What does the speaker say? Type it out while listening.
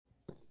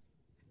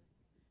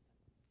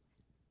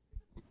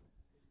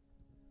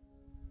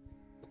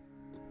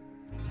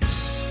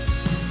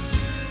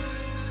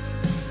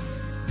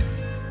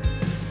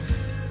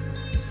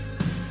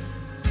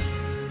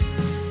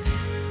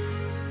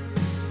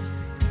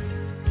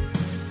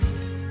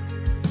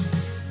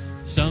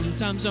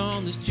Sometimes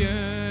on this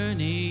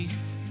journey,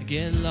 I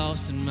get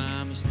lost in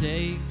my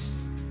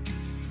mistakes.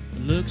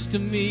 It looks to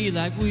me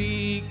like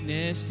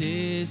weakness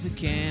is a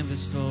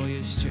canvas for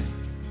your strength.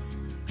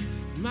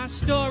 My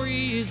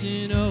story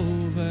isn't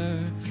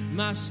over,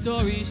 my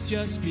story's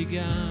just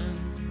begun.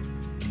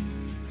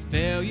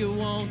 Failure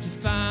won't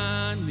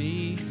define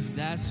me, 'cause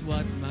that's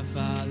what my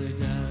Father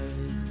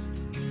does.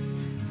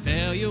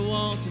 Failure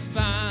won't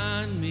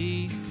define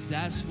me, 'cause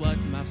that's what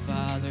my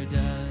Father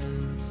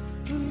does.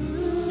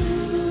 Ooh,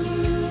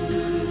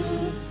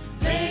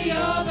 lay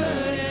your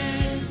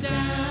burdens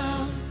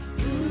down.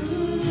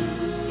 Ooh,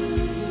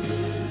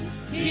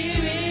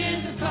 here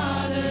in the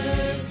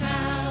Father's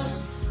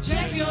house.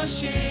 Check your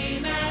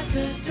shame at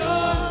the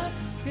door,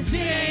 'cause it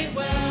ain't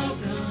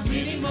welcome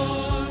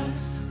anymore.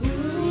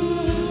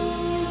 Ooh,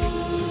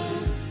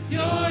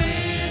 you're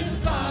in the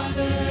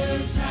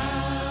Father's house.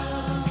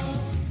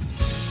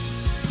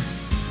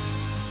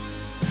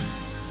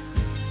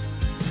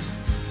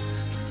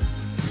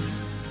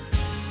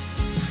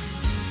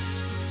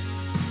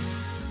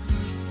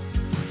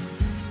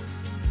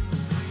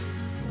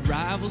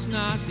 Arrival's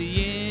not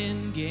the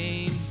end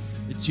game,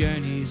 the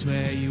journey's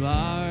where you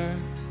are.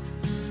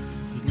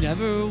 You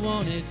never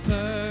wanted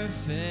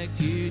perfect,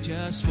 you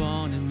just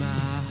wanted my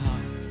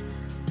heart.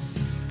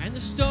 And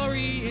the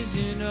story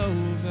isn't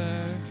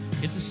over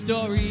if the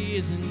story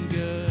isn't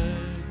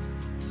good.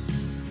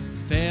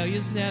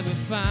 Failure's never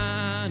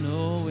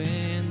final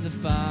when the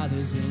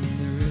Father's in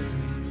the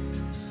room.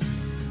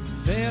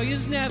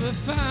 Failure's never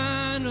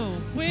final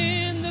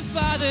when the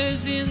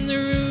Father's in the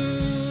room.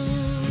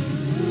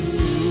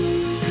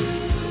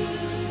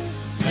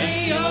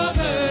 Lay your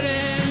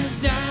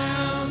burdens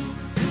down.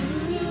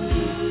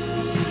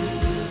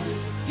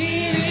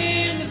 Here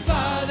in the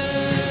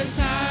Father's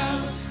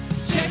house.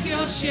 Check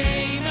your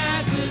shame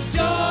at the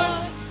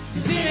door,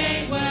 'cause it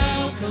ain't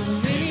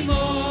welcome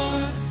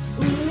anymore.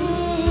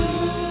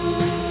 Ooh,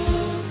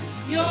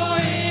 you're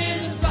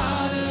in the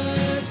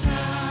Father's house.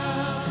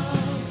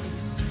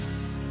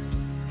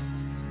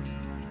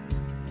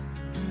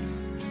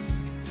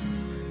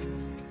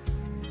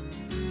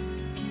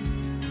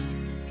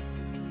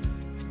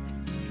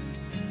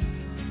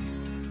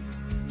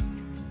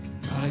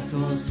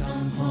 Prodigals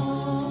come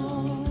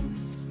home,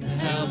 the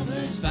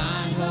helpless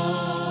find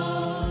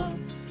hope.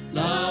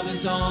 Love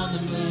is on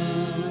the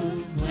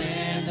move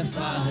when the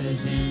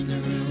Father's in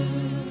the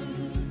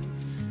room.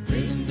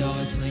 Prison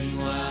doors swing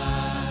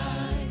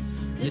wide,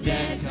 the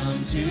dead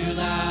come to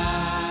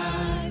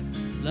life.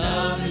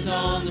 Love is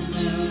on the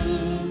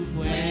move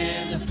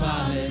when the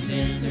Father's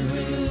in the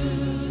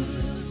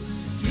room.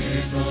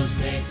 Miracles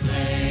take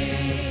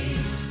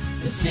place,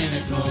 the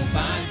cynical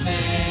find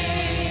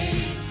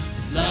faith.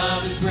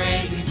 Love is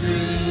breaking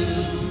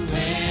through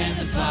when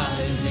the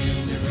Father's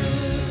in the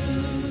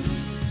room.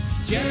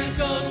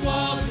 Jericho's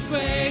walls are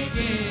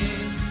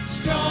quaking,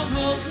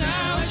 strongholds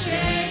now are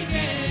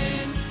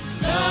shaking.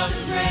 Love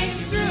is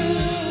breaking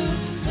through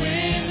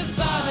when the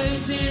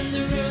Father's in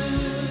the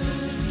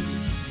room.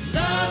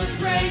 Love is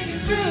breaking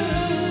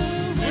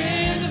through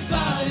when the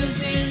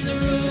Father's in the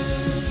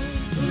room.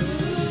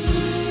 Ooh,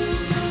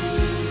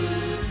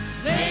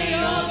 lay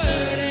your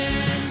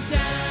burdens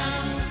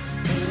down.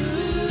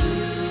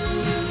 Ooh,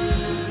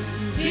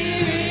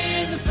 here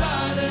in the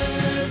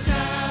Father's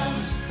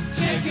house.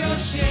 Check your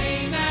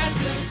shame at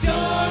the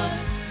door,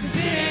 'cause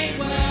it ain't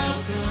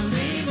welcome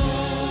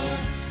anymore.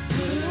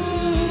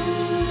 Ooh,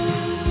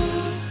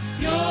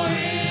 you're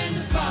in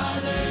the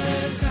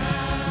Father's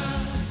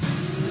house.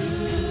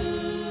 Ooh,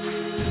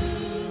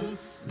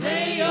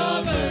 lay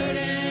your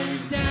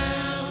burdens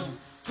down.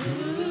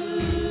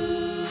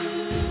 Ooh,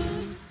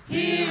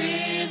 here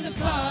in the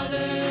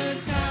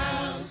Father's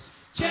house.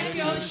 Check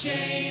your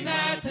shame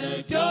at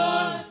the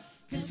door,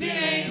 'cause it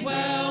ain't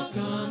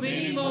welcome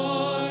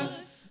anymore.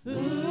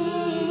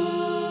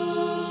 Ooh,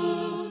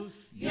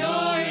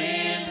 you're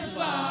in the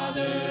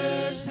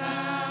Father's house.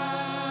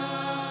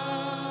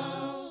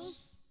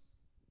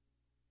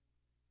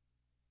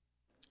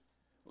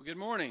 Well, good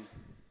morning.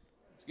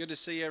 It's good to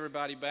see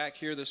everybody back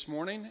here this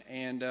morning.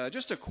 And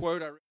just a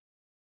quote I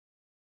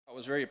thought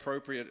was very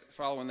appropriate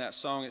following that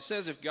song. It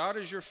says, "If God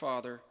is your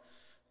Father,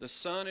 the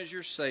Son is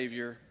your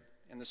Savior,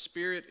 and the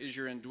Spirit is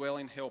your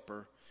indwelling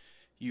helper,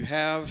 you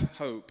have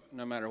hope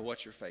no matter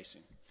what you're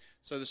facing."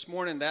 So this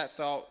morning, that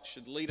thought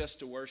should lead us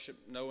to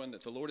worship, knowing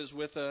that the Lord is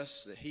with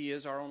us, that He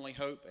is our only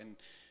hope. And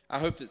I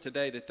hope that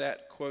today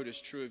that quote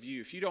is true of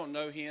you. If you don't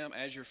know Him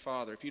as your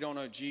Father, if you don't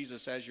know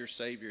Jesus as your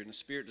Savior, and the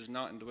Spirit does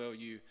not indwell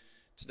you,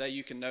 today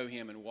you can know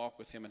Him and walk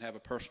with Him and have a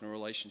personal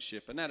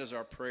relationship. And that is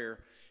our prayer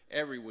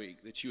every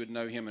week, that you would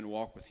know Him and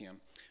walk with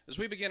Him. As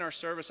we begin our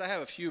service, I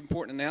have a few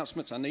important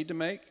announcements I need to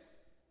make.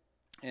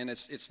 And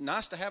it's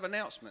nice to have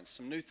announcements,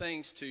 some new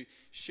things to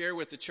share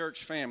with the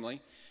church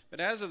family. But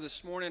as of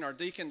this morning, our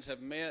deacons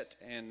have met,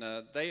 and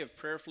they have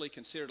prayerfully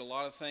considered a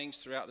lot of things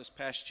throughout this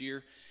past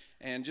year.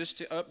 And just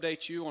to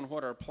update you on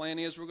what our plan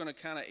is, we're going to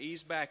kind of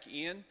ease back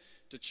in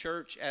to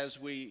church as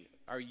we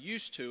are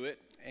used to it.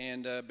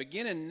 And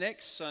beginning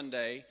next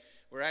Sunday,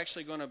 we're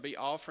actually going to be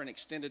offering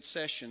extended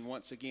session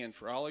once again.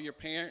 For all of your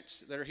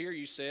parents that are here,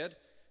 you said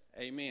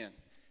amen.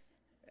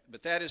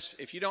 But that is,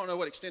 if you don't know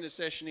what extended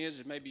session is,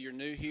 if maybe you're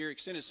new here,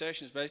 extended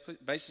session is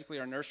basically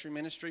our nursery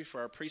ministry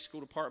for our preschool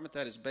department.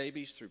 That is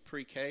babies through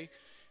pre-K.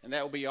 And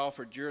that will be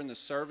offered during the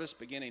service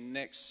beginning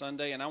next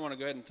Sunday. And I want to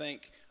go ahead and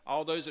thank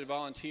all those that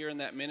volunteer in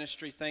that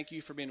ministry. Thank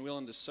you for being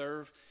willing to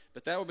serve.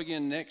 But that will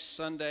begin next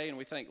Sunday, and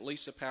we thank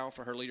Lisa Powell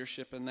for her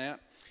leadership in that.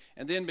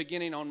 And then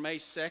beginning on May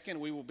 2nd,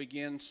 we will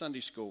begin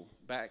Sunday school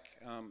back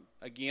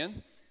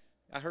again.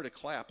 I heard a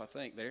clap, I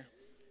think, there.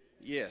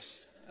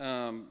 Yes.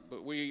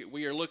 But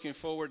we are looking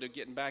forward to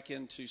getting back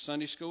into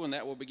Sunday school, and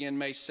that will begin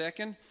May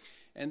 2nd.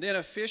 And then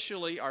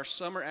officially, our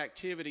summer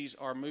activities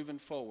are moving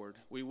forward.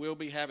 We will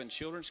be having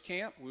children's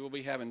camp, we will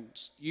be having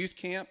youth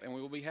camp, and we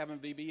will be having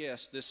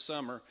VBS this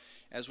summer,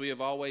 as we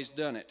have always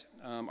done it.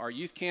 Our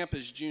youth camp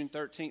is June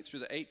 13th through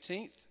the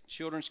 18th.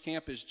 Children's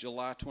camp is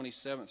July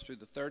 27th through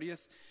the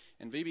 30th.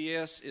 And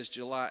VBS is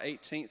July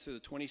 18th through the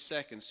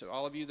 22nd. So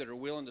all of you that are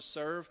willing to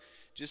serve,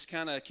 just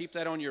kind of keep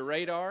that on your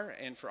radar.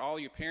 And for all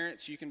your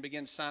parents, you can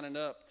begin signing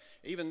up.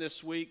 Even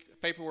this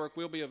week, paperwork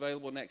will be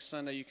available next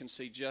Sunday. You can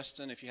see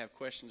Justin if you have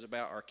questions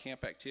about our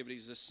camp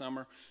activities this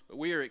summer. But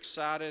we are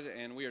excited,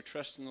 and we are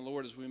trusting the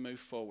Lord as we move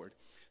forward.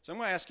 So I'm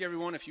going to ask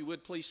everyone, if you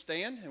would please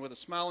stand, and with a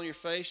smile on your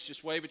face,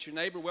 just wave at your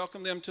neighbor,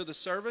 welcome them to the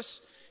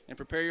service, and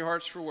prepare your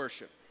hearts for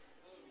worship.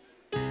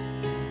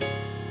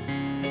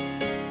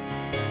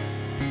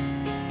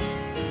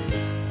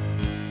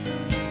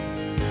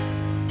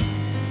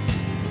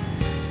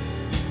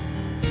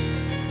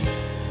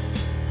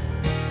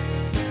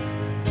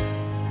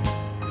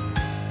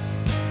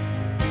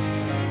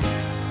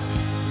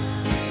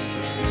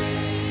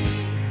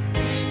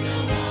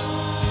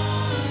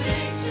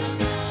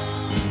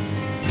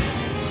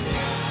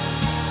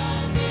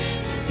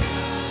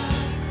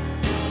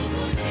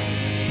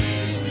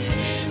 Tears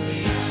in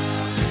the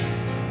eye.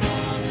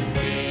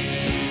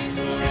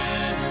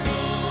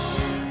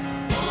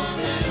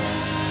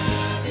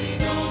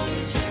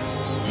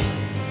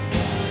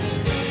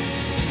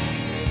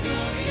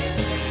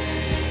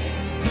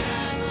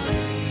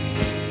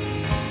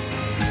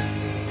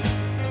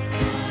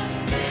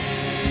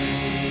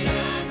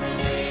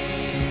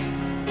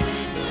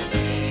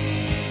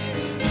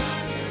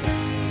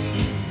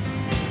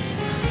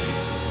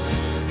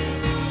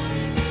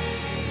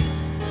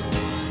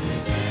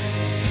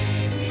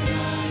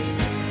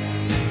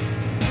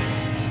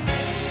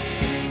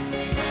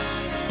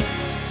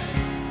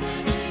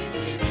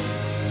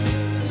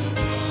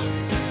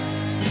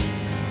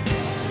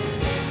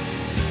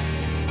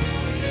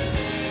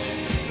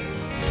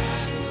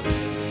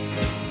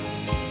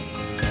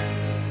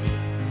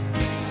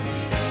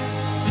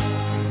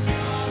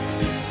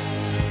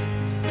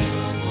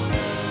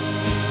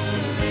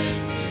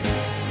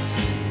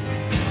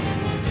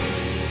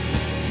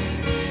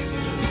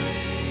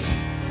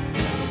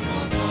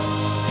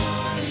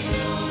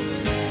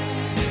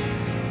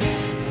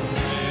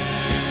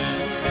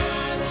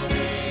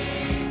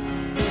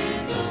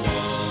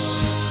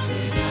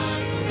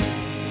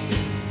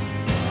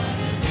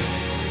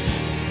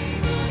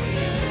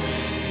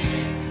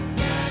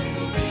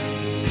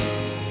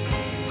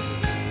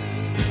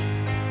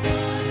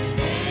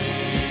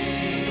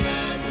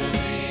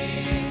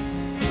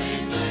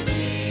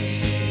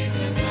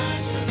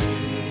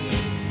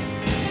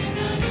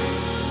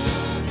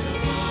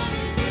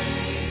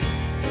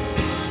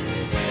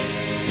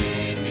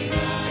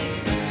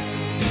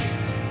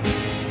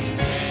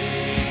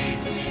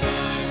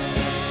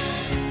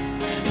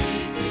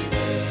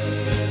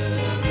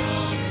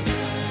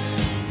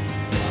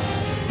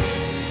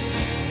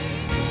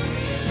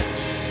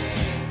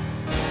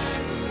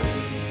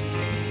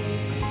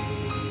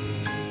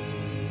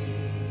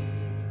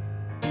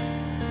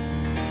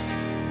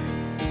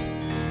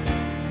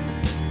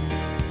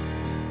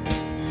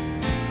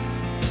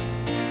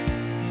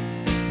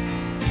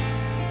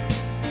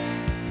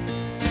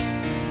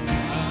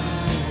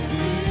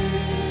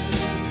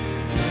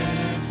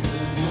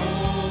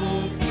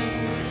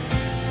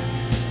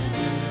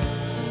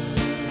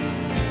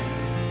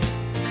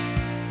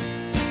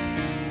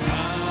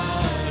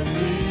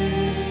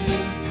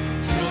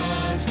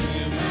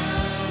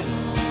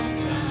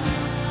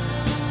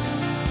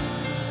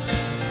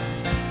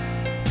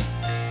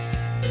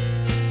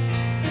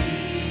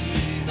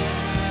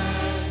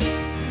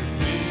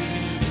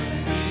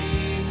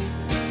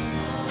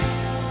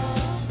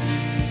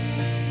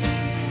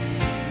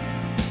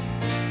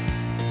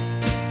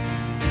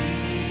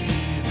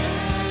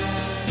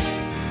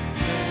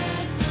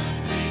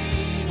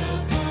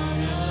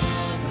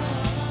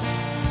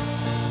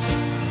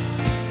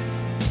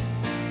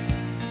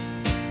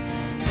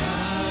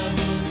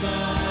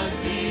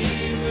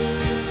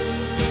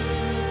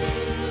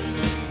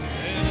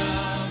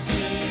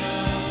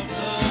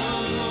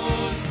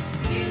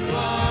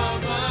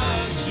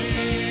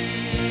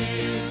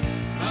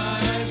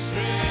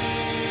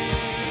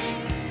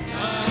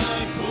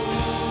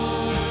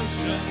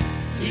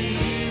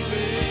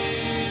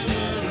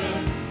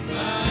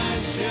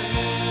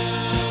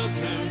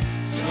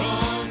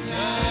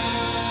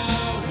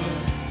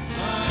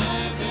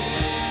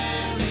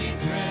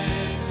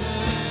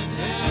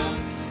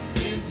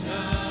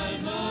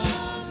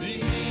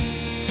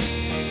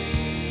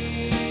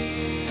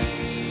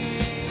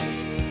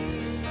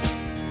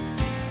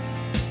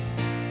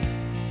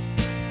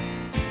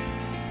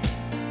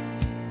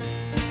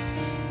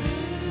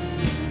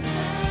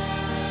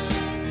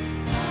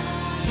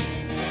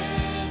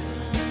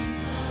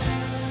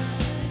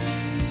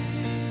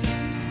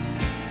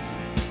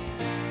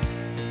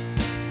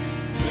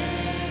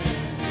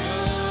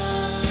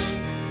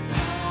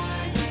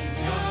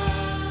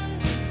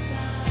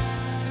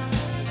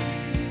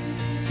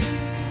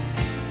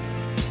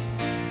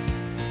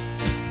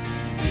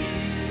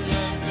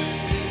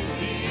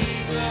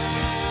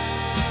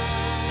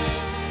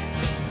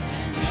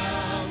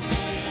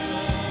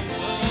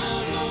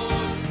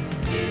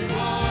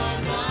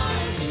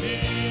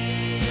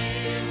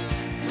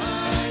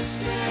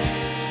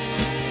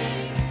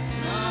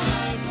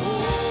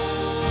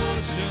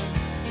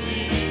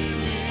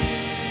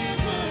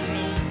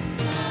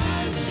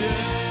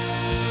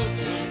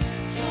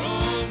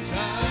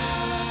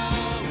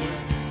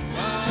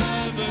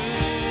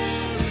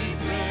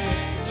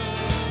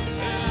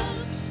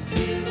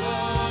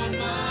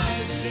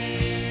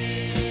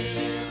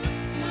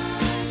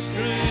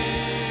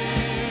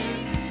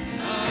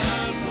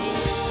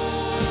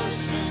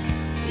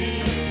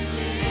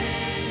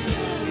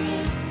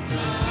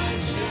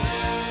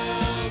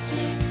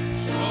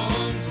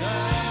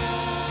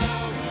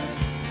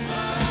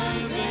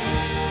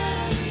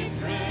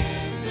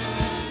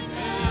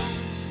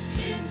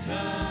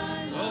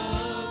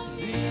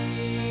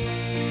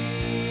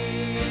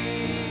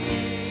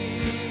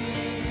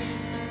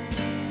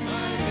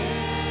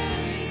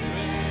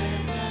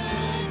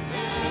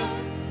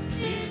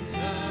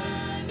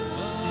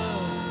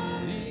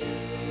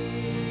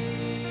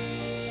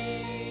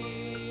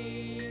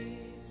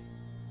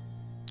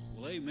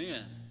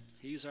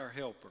 He's our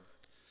helper.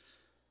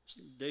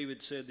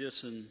 David said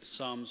this in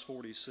Psalms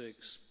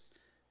 46.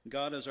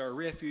 God is our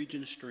refuge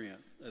and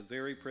strength, a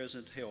very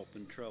present help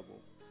in trouble.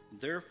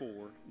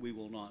 Therefore, we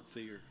will not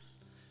fear.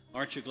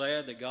 Aren't you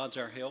glad that God's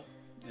our help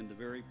in the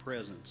very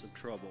presence of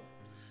trouble?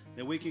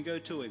 That we can go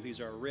to him.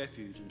 He's our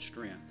refuge and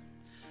strength.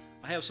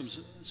 I have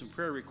some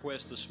prayer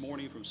requests this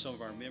morning from some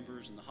of our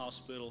members in the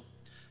hospital.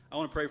 I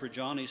want to pray for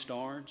Johnny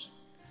Starnes.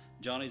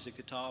 Johnny's at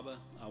Catawba.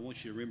 I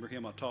want you to remember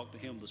him. I talked to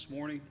him this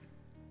morning.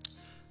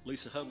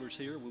 Lisa Hubler's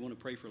here. We want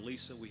to pray for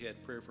Lisa. We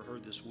had prayer for her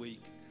this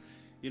week.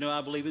 You know,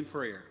 I believe in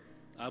prayer.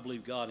 I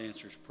believe God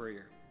answers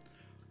prayer.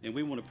 And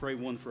we want to pray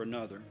one for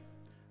another.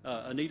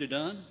 Anita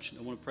Dunn,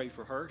 I want to pray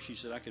for her. She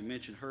said I can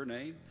mention her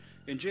name.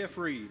 And Jeff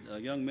Reed, a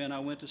young man I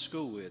went to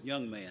school with. I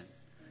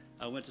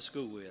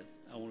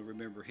want to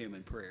remember him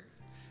in prayer.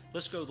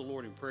 Let's go to the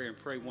Lord in prayer and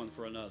pray one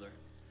for another.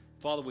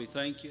 Father, we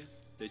thank you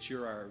that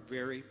you're our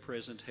very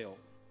present help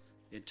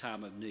in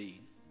time of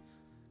need.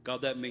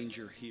 God, that means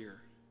you're here.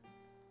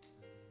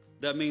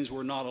 That means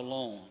we're not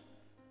alone.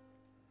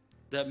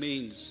 That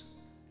means,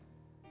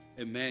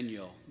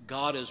 Emmanuel,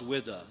 God is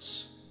with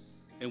us.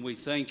 And we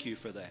thank you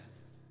for that.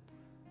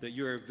 That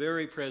you're a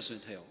very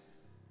present help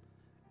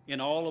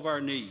in all of our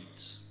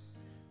needs.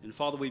 And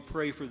Father, we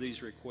pray for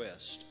these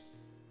requests.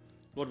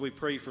 Lord, we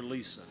pray for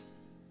Lisa.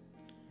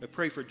 I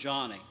pray for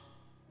Johnny.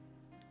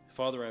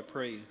 Father, I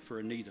pray for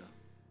Anita.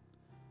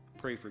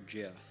 Pray for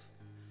Jeff.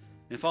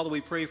 And Father,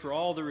 we pray for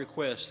all the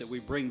requests that we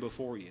bring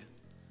before you,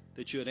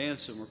 that you would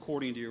answer them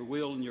according to your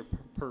will and your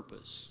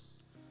purpose.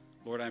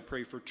 Lord, I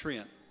pray for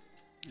Trent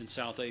in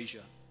South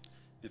Asia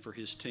and for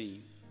his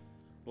team.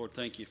 Lord,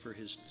 thank you for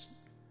his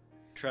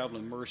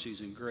traveling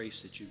mercies and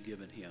grace that you've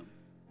given him.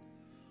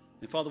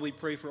 And Father, we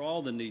pray for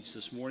all the needs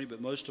this morning,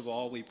 but most of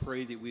all, we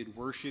pray that we'd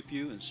worship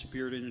you in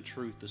spirit and in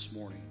truth this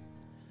morning.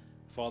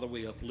 Father,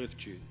 we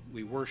uplift you,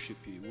 we worship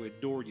you, we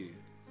adore you,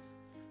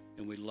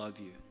 and we love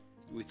you.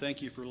 We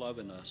thank you for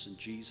loving us. In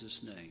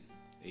Jesus' name,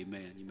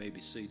 amen. You may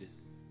be seated.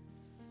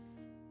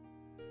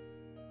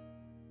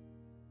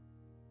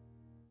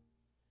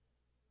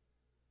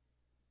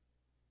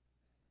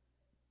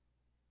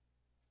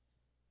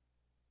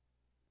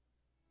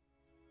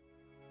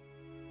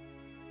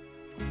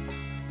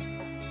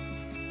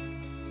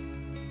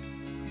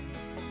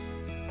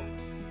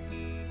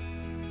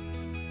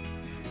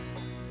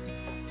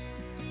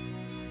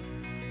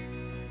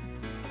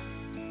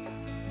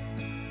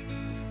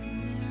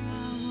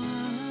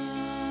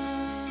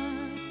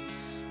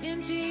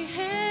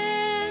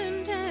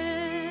 Empty-handed,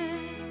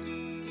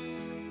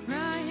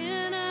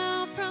 crying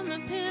out from the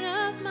pit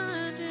of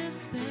my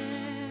despair.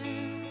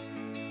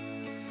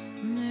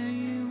 And there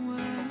you were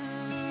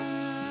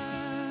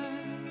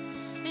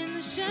in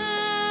the shadows,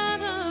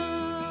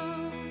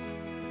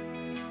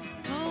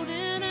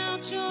 holding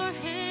out your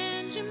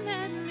hand, you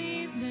met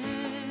me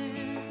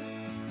there.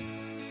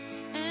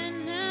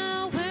 And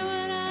now where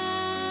would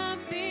I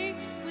be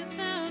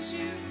without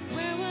you?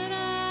 Where would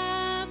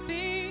I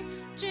be,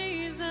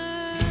 Jesus?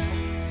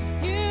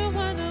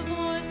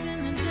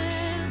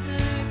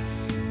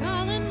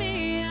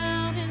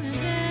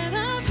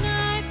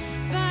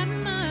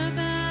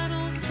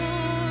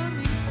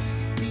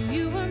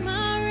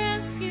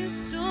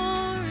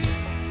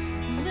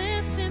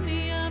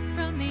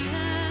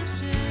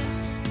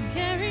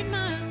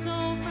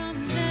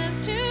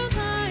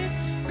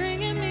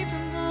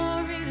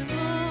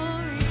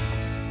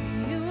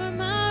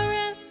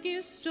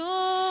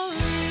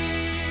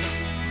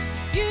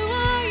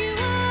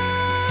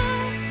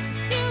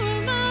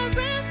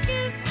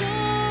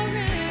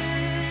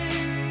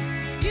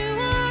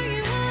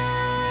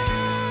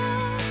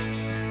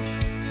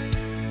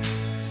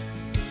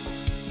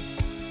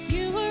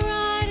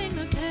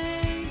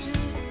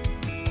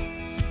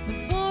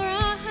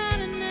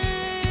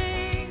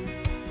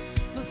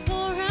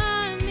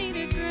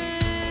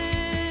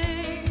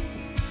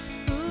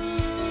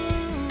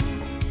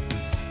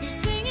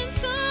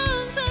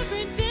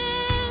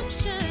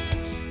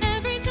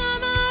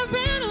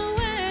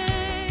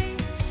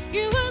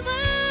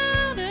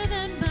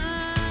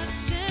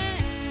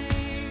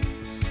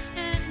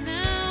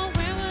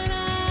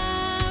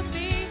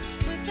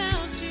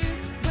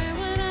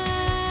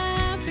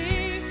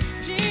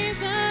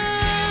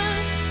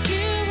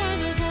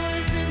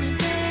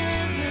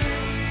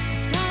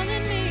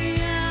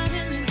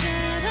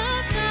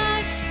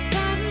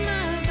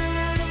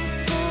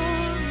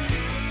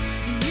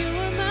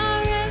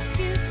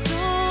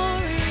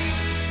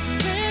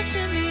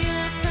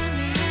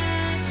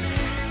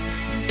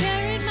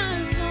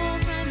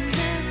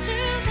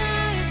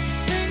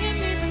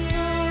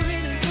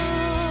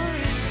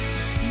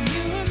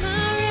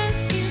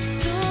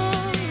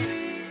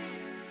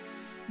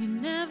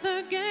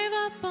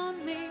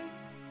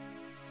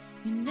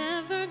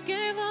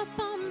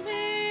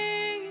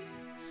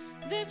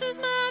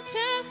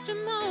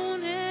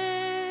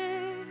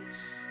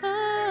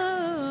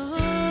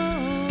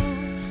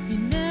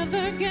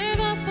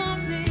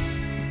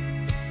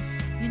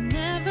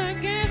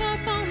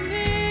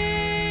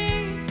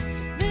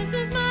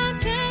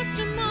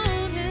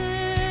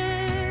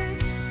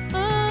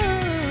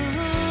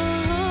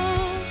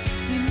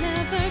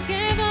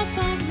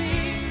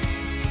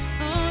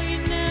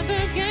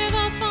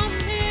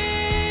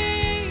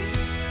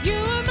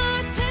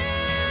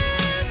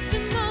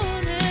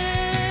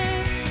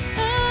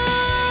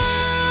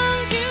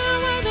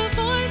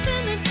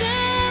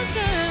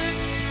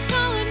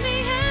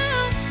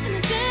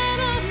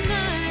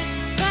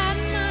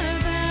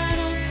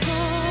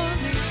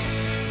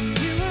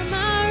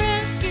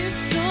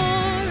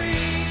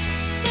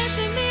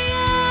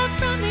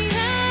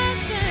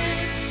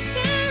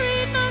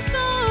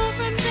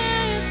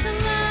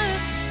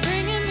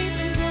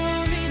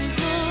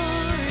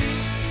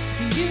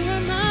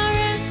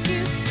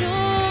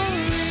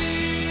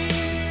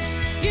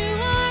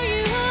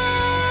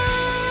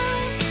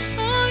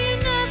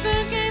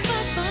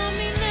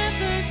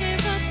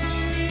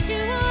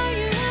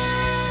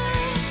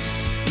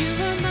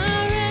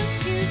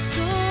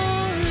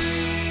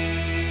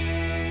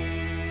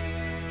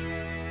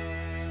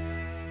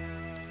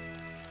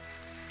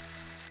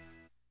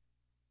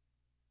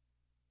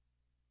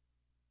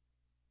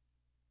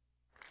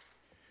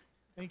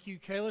 Thank you,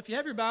 Kayla. If you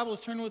have your Bibles,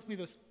 turn with me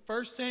to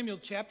 1 Samuel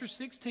chapter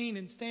 16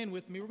 and stand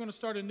with me. We're going to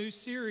start a new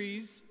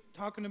series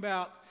talking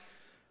about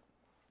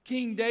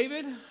King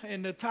David,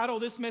 and the title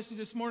of this message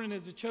this morning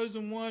is The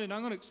Chosen One, and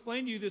I'm going to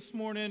explain to you this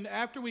morning,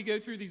 after we go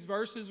through these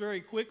verses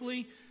very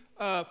quickly,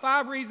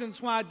 5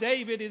 reasons why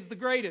David is the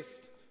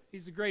greatest.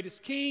 He's the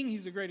greatest king,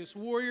 he's the greatest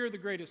warrior, the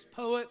greatest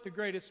poet, the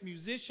greatest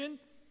musician.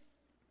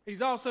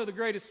 He's also the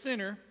greatest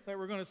sinner that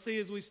we're going to see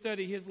as we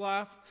study his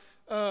life.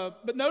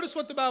 But notice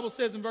what the Bible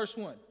says in verse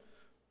 1.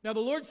 Now the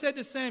Lord said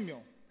to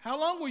Samuel, "How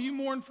long will you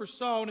mourn for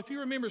Saul?" And if you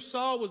remember,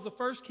 Saul was the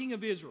first king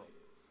of Israel.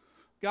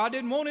 God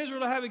didn't want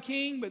Israel to have a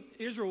king, but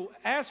Israel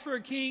asked for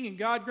a king, and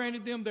God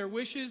granted them their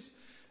wishes.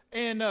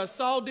 And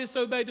Saul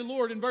disobeyed the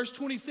Lord. In verse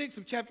 26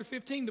 of chapter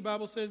 15, the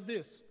Bible says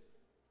this.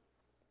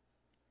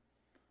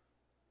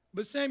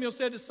 But Samuel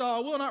said to Saul,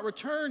 "I will not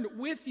return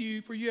with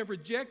you, for you have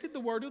rejected the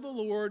word of the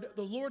Lord.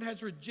 The Lord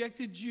has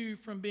rejected you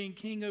from being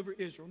king over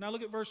Israel." Now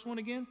look at verse 1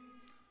 again.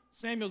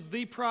 Samuel's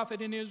the prophet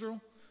in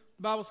Israel.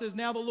 The Bible says,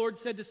 "Now the Lord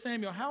said to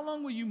Samuel, how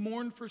long will you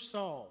mourn for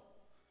Saul,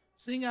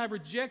 seeing I have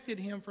rejected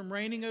him from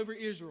reigning over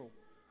Israel?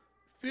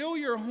 Fill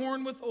your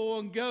horn with oil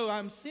and go. I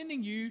am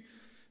sending you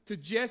to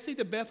Jesse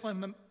the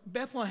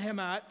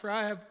Bethlehemite, for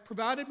I have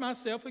provided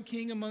myself a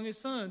king among his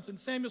sons." And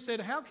Samuel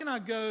said, "How can I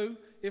go?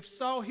 If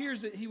Saul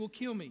hears it, he will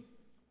kill me."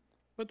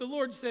 But the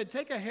Lord said,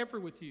 "Take a heifer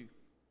with you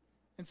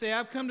and say,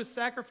 I've come to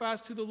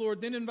sacrifice to the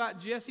Lord. Then invite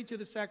Jesse to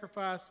the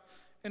sacrifice,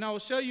 and I will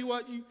show you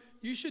what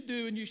you should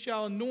do, and you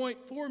shall anoint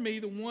for me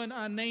the one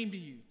I name to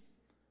you."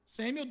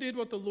 Samuel did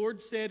what the Lord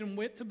said and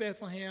went to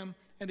Bethlehem,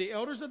 and the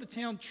elders of the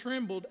town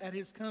trembled at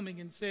his coming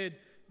and said,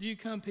 "Do you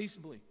come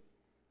peaceably?"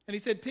 And he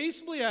said,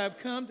 "Peaceably I have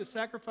come to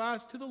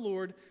sacrifice to the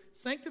Lord.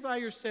 Sanctify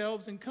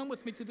yourselves and come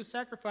with me to the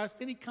sacrifice."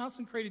 Then he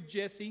consecrated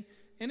Jesse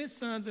and his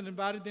sons and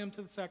invited them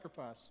to the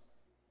sacrifice.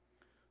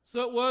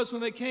 So it was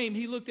when they came,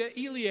 he looked at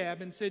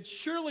Eliab and said,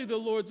 "Surely the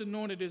Lord's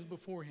anointed is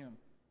before him."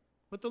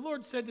 But the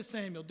Lord said to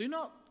Samuel, "Do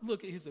not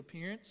look at his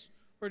appearance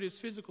or at his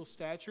physical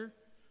stature,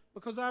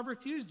 because I have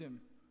refused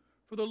him.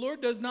 For the Lord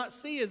does not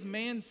see as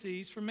man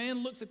sees, for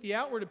man looks at the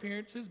outward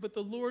appearances, but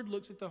the Lord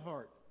looks at the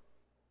heart."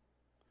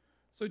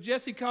 So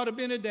Jesse called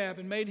Abinadab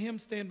and made him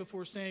stand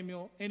before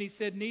Samuel, and he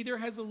said, "Neither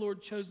has the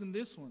Lord chosen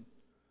this one."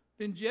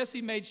 Then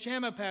Jesse made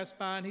Shammah pass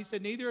by, and he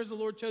said, "Neither has the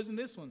Lord chosen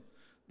this one."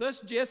 Thus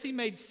Jesse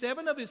made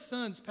 7 of his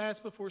sons pass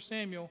before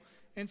Samuel,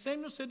 and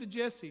Samuel said to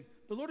Jesse,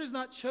 "The Lord has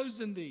not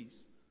chosen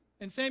these."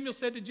 And Samuel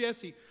said to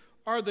Jesse,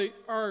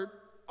 Are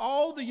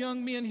all the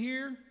young men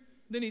here?"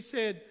 Then he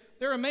said,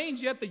 "There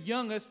remains yet the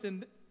youngest,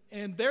 and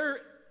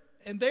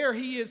there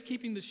he is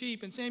keeping the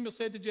sheep." And Samuel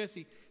said to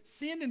Jesse,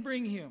 "Send and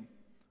bring him,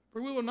 for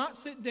we will not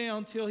sit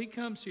down till he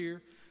comes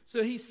here."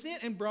 So he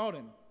sent and brought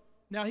him.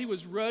 Now he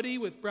was ruddy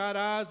with bright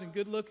eyes and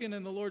good looking,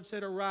 and the Lord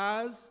said,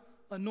 "Arise,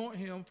 anoint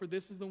him, for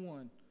this is the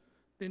one."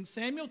 Then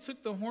Samuel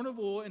took the horn of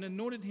oil and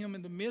anointed him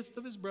in the midst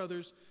of his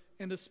brothers,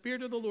 and the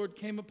Spirit of the Lord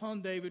came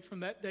upon David from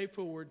that day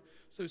forward.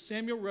 So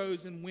Samuel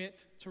rose and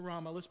went to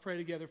Ramah. Let's pray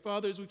together.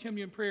 Father, as we come to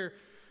you in prayer,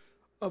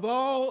 of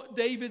all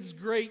David's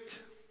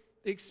great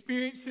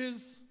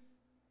experiences,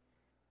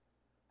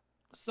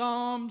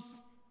 psalms,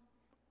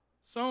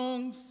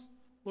 songs,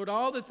 Lord,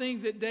 all the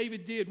things that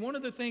David did, one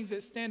of the things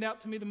that stand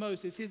out to me the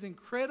most is his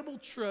incredible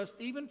trust,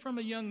 even from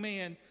a young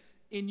man,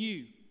 in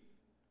you.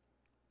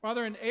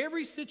 Father, in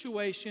every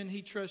situation,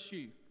 he trusts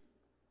you.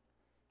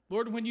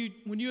 Lord, when you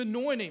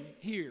anoint him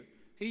here,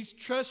 he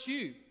trusts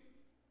you.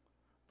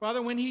 Father,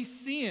 when he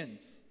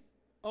sins,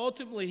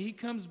 ultimately he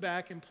comes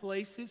back and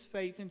places his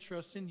faith and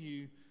trust in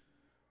you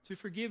to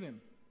forgive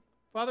him.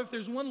 Father, if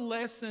there's one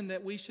lesson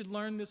that we should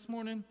learn this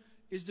morning,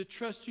 is to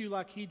trust you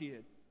like he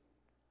did.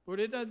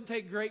 Lord, it doesn't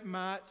take great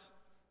might.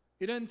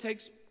 It doesn't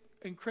take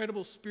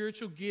incredible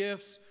spiritual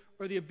gifts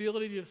or the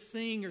ability to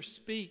sing or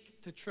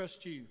speak to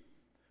trust you.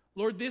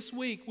 Lord, this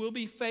week we'll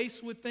be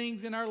faced with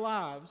things in our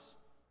lives,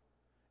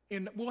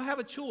 and we'll have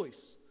a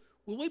choice.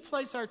 Will we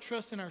place our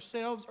trust in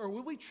ourselves, or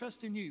will we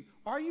trust in you?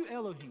 Are you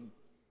Elohim?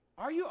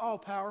 Are you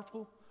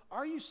all-powerful?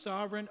 Are you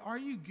sovereign? Are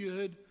you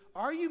good?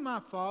 Are you my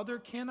Father?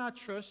 Can I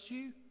trust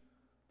you?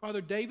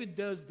 Father, David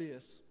does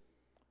this.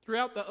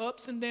 Throughout the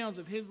ups and downs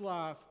of his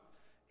life,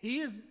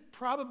 he is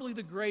probably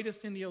the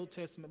greatest in the Old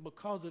Testament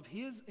because of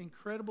his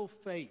incredible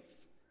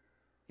faith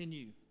in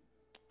you.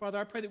 Father,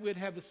 I pray that we'd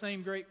have the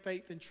same great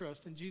faith and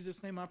trust. In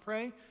Jesus' name I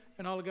pray,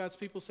 and all of God's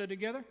people said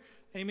together,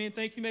 amen.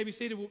 Thank you. You may be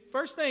seated. Well,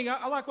 first thing,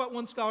 I like what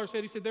one scholar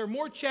said. He said, there are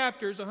more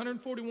chapters,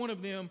 141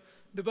 of them,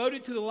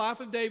 devoted to the life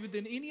of David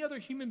than any other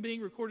human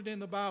being recorded in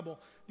the Bible.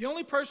 The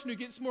only person who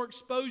gets more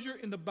exposure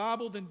in the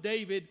Bible than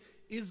David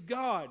is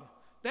God.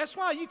 That's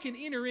why you can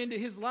enter into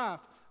his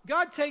life.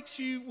 God takes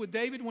you with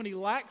David when he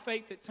lacked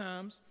faith at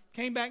times,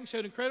 came back and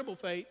showed incredible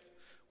faith,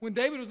 when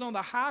David was on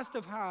the highest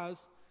of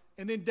highs,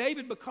 and then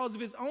David, because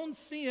of his own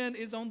sin,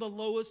 is on the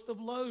lowest of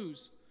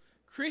lows.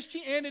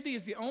 Christianity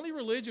is the only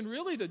religion,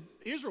 really the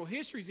Israel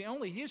history is the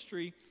only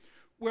history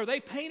where they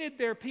painted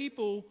their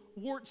people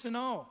warts and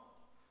all.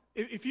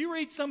 If you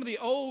read some of the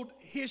old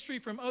history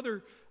from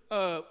other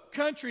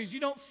countries, you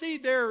don't see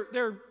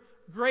their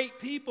great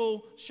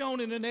people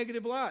shown in a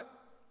negative light.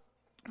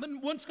 But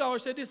one scholar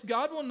said this: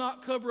 God will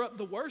not cover up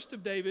the worst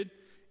of David,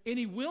 and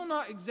he will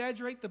not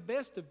exaggerate the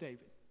best of David.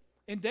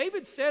 In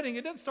David's setting,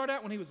 it doesn't start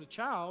out when he was a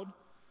child.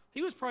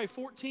 He was probably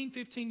 14,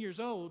 15 years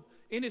old,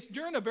 and it's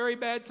during a very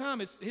bad time.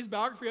 His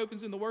biography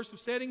opens in the worst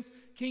of settings.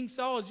 King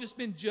Saul has just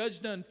been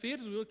judged unfit,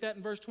 as we looked at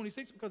in verse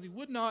 26, because he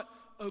would not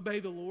obey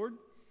the Lord.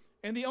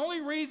 And the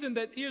only reason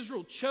that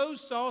Israel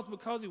chose Saul is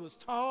because he was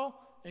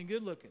tall and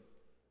good-looking.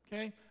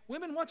 Okay?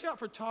 Women, watch out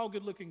for tall,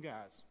 good-looking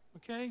guys.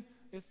 Okay?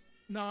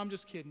 No, I'm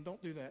just kidding.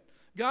 Don't do that.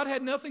 God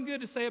had nothing good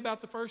to say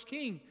about the first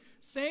king.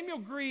 Samuel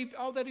grieved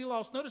all that he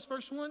lost. Notice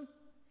verse 1.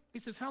 He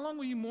says, how long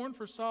will you mourn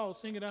for Saul,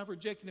 seeing that I've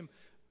rejected him?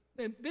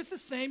 And this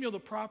is Samuel the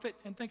prophet,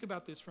 and think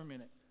about this for a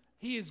minute.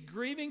 He is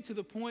grieving to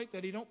the point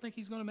that he don't think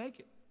he's going to make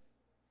it.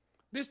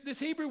 This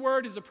Hebrew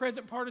word is a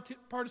present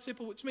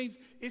participle, which means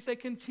it's a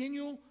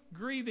continual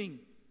grieving.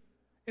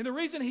 And the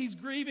reason he's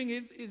grieving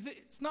is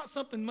it's not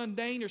something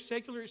mundane or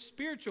secular, it's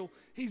spiritual.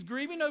 He's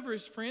grieving over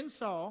his friend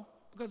Saul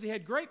because he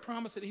had great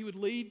promise that he would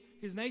lead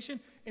his nation.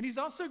 And he's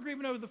also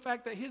grieving over the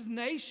fact that his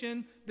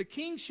nation, the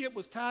kingship,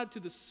 was tied to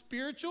the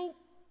spiritual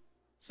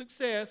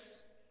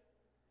success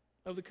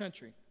of the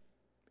country.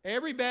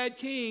 Every bad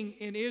king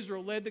in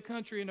Israel led the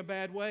country in a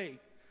bad way.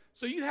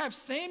 So you have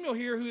Samuel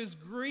here who is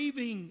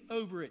grieving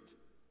over it.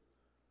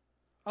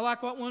 I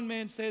like what one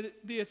man said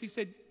this. He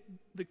said,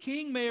 the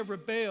king may have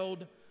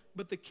rebelled,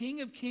 but the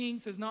King of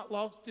Kings has not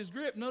lost his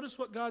grip. Notice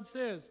what God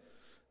says.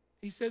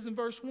 He says in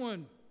verse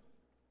 1,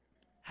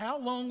 how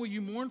long will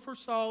you mourn for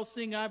Saul,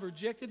 seeing I've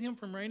rejected him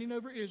from reigning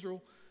over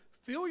Israel?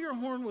 Fill your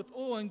horn with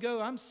oil and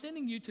go. I'm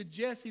sending you to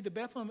Jesse the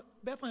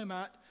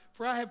Bethlehemite,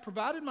 for I have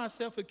provided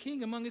myself a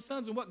king among his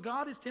sons. And what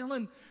God is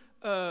telling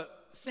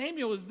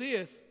Samuel is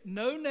this: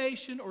 no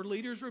nation or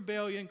leader's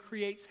rebellion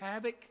creates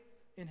havoc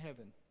in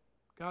heaven.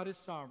 God is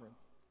sovereign.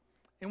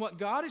 And what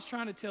God is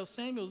trying to tell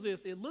Samuel is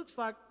this: it looks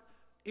like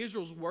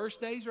Israel's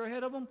worst days are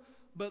ahead of them,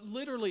 but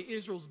literally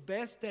Israel's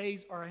best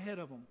days are ahead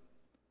of them.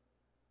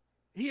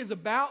 He is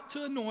about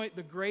to anoint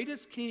the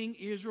greatest king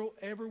Israel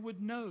ever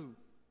would know.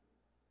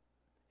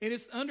 And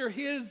it's under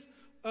his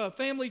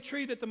family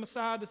tree that the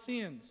Messiah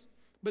descends.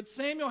 But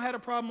Samuel had a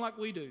problem like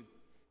we do.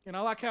 And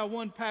I like how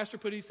one pastor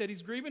put it. He said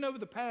he's grieving over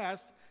the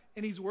past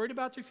and he's worried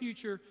about the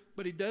future,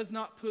 but he does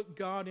not put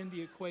God in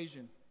the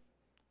equation.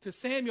 To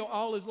Samuel,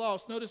 all is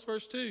lost. Notice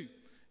verse 2.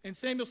 And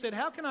Samuel said,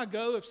 how can I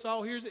go? If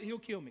Saul hears it, he'll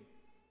kill me.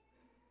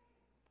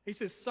 He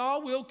says,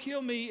 Saul will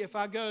kill me if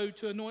I go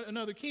to anoint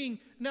another king.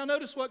 Now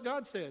notice what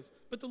God says.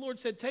 But the Lord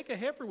said, take a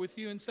heifer with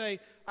you and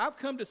say, I've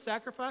come to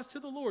sacrifice to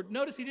the Lord.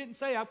 Notice he didn't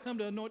say, I've come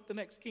to anoint the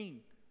next king,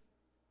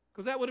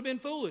 because that would have been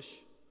foolish.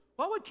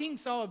 What would King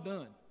Saul have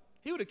done?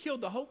 He would have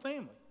killed the whole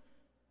family.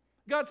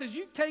 God says,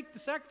 you take the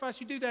sacrifice,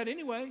 you do that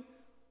anyway.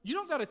 You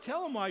don't got to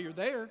tell him why you're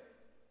there.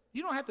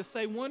 You don't have to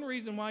say one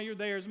reason why you're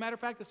there. As a matter of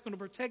fact, it's going to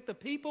protect the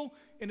people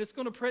and it's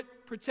going to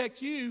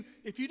protect you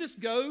if you just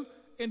go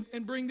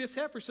and bring this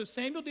heifer. So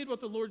Samuel did what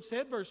the Lord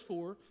said, verse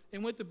 4,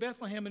 and went to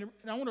Bethlehem. And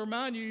I want to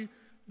remind you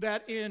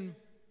that in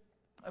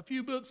a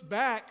few books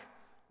back,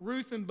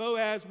 Ruth and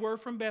Boaz were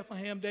from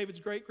Bethlehem, David's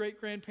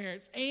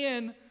great-great-grandparents.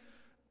 And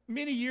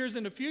many years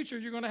in the future,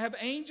 you're going to have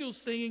angels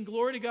singing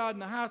glory to God in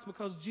the highest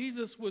because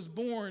Jesus was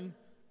born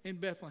in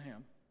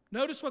Bethlehem.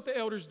 Notice what the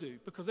elders do,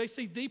 because they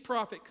see the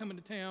prophet coming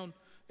to town.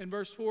 In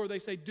verse 4, they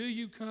say, do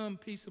you come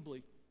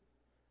peaceably?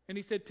 And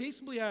he said,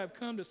 peaceably I have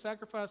come to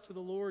sacrifice to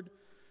the Lord.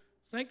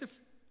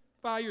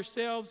 Sanctify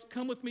yourselves,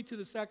 come with me to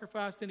the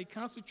sacrifice. Then he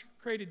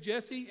consecrated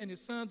Jesse and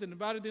his sons and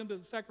invited them to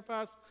the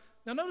sacrifice.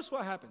 Now notice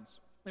what happens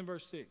in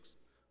verse 6.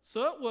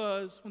 So it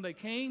was, when they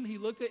came, he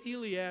looked at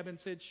Eliab and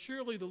said,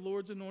 surely the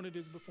Lord's anointed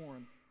is before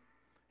him.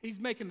 He's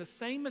making the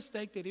same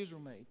mistake that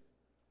Israel made.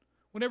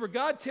 Whenever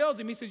God tells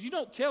him, he says, you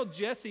don't tell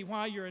Jesse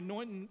why you're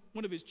anointing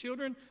one of his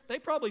children. They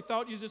probably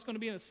thought you was just going to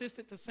be an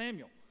assistant to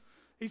Samuel.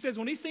 He says,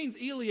 when he sees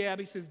Eliab,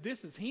 he says,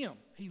 this is him.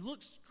 He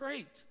looks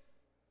great.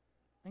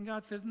 And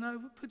God says,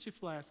 no, put your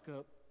flask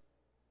up.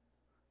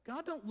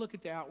 God don't look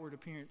at the outward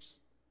appearance.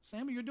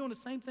 Samuel, you're doing the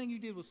same thing you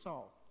did with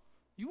Saul.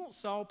 You want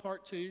Saul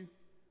part 2?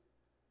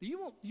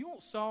 You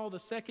want Saul the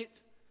second?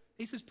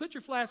 He says, put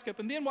your flask up.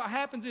 And then what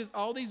happens is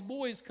all these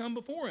boys come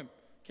before him,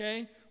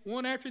 okay?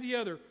 One after the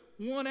other,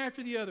 one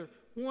after the other,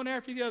 one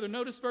after the other.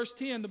 Notice verse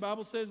 10, the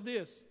Bible says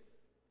this.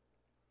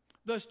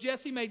 Thus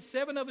Jesse made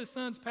 7 of his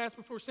sons pass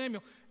before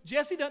Samuel.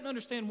 Jesse doesn't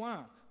understand why.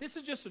 This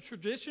is just a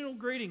traditional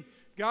greeting.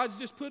 God's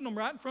just putting them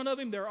right in front of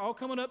him. They're all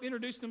coming up,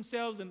 introducing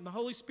themselves, and the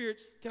Holy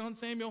Spirit's telling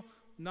Samuel,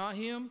 not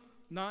him,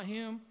 not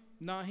him,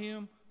 not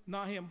him,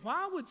 not him.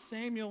 Why would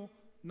Samuel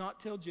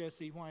not tell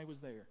Jesse why he was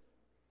there?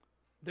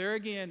 There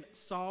again,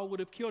 Saul would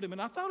have killed him.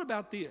 And I thought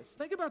about this.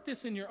 Think about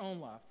this in your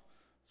own life.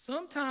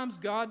 Sometimes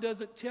God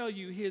doesn't tell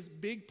you his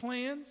big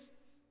plans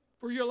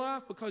for your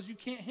life because you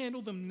can't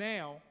handle them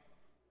now,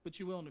 but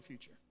you will in the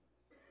future.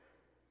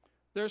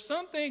 There are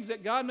some things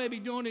that God may be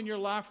doing in your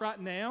life right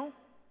now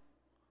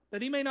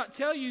that he may not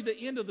tell you the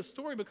end of the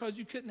story because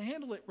you couldn't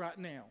handle it right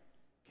now,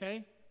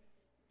 okay?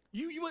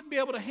 You wouldn't be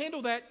able to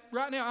handle that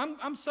right now.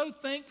 I'm so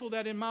thankful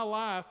that in my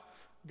life,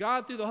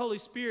 God through the Holy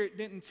Spirit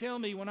didn't tell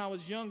me when I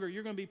was younger,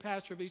 you're going to be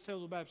pastor of East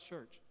Hillsville Baptist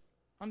Church.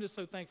 I'm just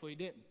so thankful he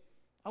didn't.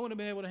 I wouldn't have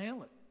been able to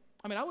handle it.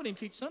 I mean, I wouldn't even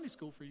teach Sunday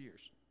school for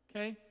years,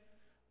 okay?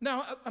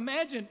 Now,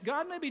 imagine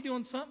God may be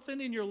doing something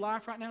in your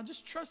life right now.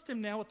 Just trust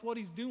him now with what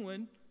he's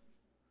doing.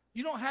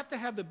 You don't have to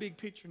have the big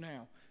picture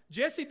now.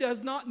 Jesse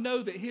does not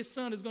know that his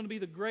son is going to be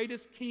the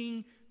greatest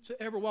king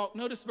to ever walk.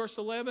 Notice verse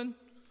 11.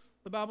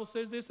 The Bible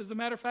says this. As a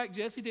matter of fact,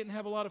 Jesse didn't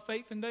have a lot of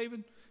faith in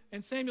David.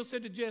 And Samuel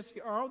said to Jesse,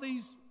 are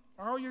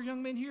all your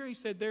young men here? He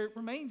said, there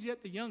remains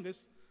yet the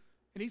youngest,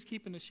 and he's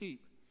keeping the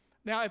sheep.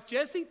 Now, if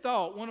Jesse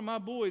thought one of my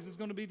boys is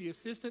going to be the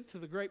assistant to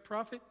the great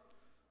prophet,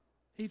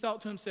 he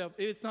thought to himself,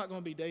 it's not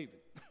going to be David.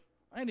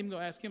 I ain't even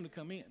going to ask him to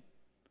come in.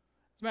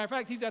 As a matter of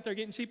fact, he's out there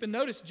getting sheep. And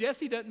notice,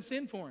 Jesse doesn't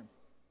send for him.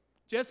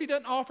 Jesse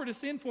doesn't offer to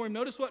send for him.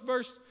 Notice what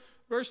verse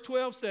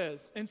 12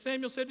 says. And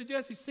Samuel said to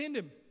Jesse, send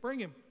him, bring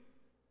him.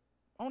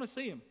 I want to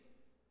see him.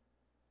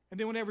 And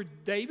then whenever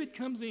David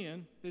comes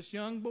in, this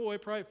young boy,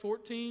 probably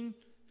 14,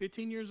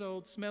 15 years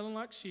old, smelling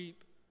like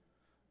sheep,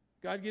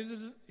 God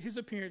gives his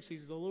appearance.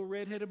 He's a little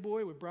red-headed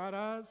boy with bright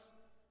eyes,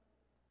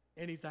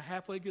 and he's a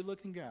halfway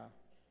good-looking guy,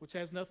 which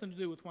has nothing to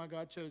do with why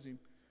God chose him.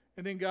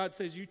 And then God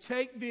says, you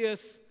take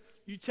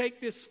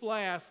this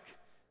flask,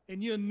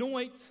 and you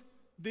anoint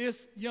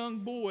this young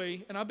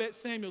boy. And I bet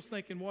Samuel's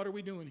thinking, what are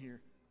we doing here?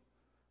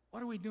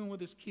 What are we doing with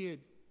this kid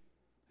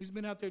who's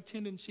been out there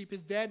tending sheep?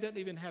 His dad doesn't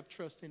even have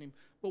trust in him.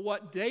 But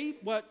what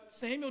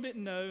Samuel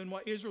didn't know, and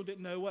what Israel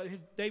didn't know, what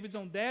David's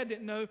own dad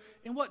didn't know,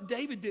 and what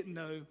David didn't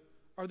know,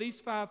 are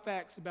these 5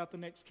 facts about the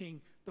next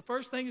king. The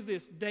first thing is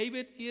this: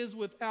 David is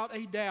without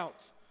a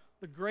doubt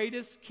the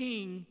greatest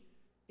king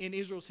in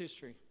Israel's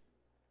history.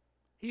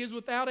 He is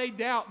without a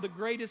doubt the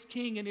greatest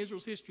king in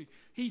Israel's history.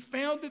 He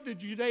founded the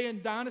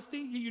Judean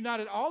dynasty. He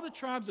united all the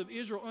tribes of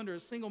Israel under a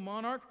single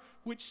monarch,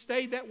 which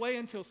stayed that way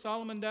until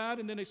Solomon died,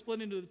 and then they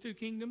split into the 2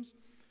 kingdoms.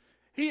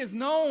 He is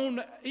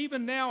known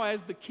even now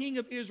as the King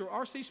of Israel.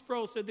 R.C.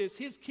 Sproul said this: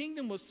 his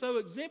kingdom was so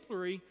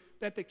exemplary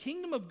that the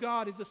kingdom of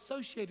God is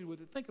associated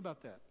with it. Think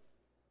about that.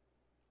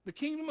 The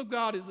kingdom of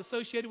God is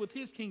associated with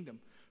his kingdom.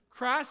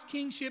 Christ's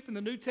kingship in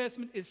the New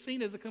Testament is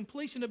seen as a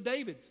completion of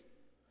David's.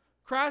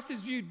 Christ is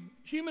viewed,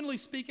 humanly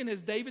speaking,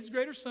 as David's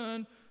greater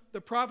son, the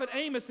prophet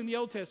Amos in the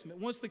Old Testament.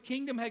 Once the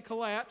kingdom had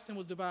collapsed and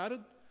was divided,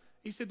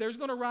 he said there's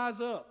going to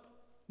rise up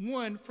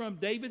one from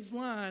David's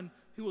line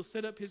who will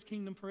set up his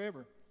kingdom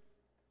forever.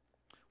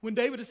 When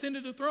David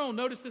ascended the throne,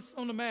 notice this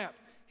on the map,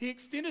 he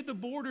extended the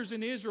borders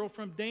in Israel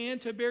from Dan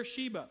to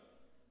Beersheba.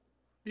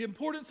 The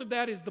importance of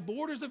that is the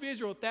borders of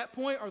Israel at that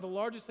point are the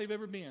largest they've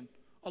ever been,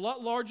 a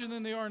lot larger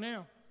than they are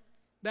now.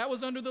 That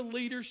was under the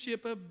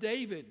leadership of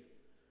David.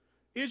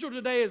 Israel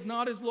today is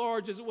not as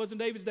large as it was in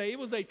David's day. It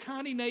was a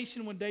tiny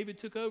nation when David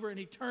took over, and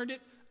he turned it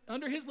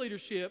under his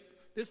leadership,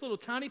 this little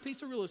tiny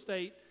piece of real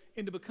estate,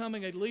 into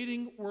becoming a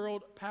leading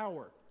world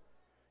power.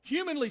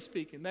 Humanly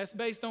speaking, that's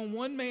based on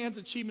one man's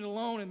achievement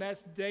alone, and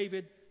that's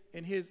David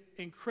and his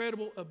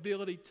incredible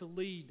ability to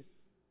lead.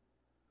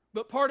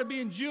 But part of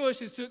being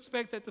Jewish is to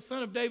expect that the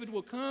son of David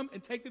will come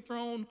and take the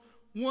throne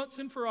once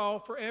and for all,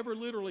 forever,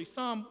 literally.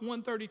 Psalm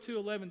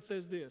 132:11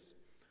 says this: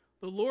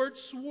 the Lord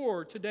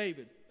swore to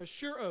David a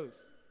sure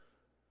oath,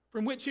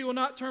 from which he will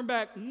not turn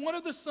back. One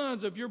of the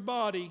sons of your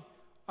body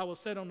I will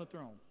set on the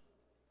throne.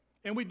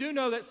 And we do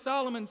know that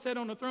Solomon sat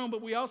on the throne,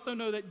 but we also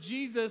know that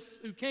Jesus,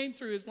 who came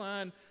through his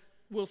line,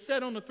 will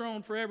sit on the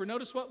throne forever.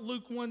 Notice what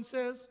Luke 1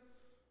 says.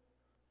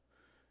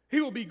 He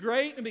will be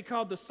great and be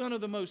called the Son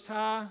of the Most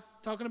High,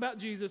 talking about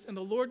Jesus, and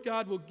the Lord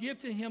God will give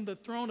to him the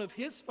throne of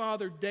his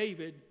father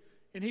David,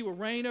 and he will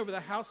reign over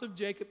the house of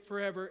Jacob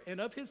forever, and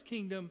of his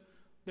kingdom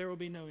there will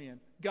be no end.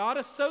 God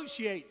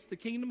associates the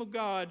kingdom of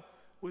God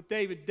with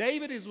David.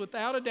 David is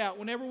without a doubt,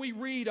 whenever we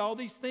read all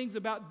these things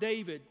about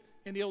David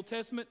in the Old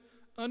Testament,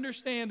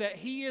 understand that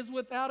he is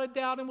without a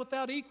doubt and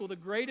without equal the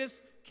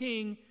greatest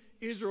king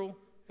Israel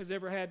has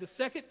ever had. The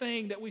second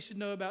thing that we should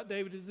know about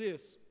David is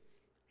this: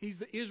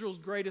 he's Israel's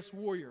greatest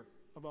warrior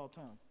of all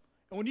time.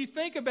 And when you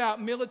think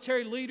about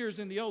military leaders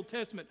in the Old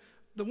Testament,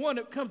 the one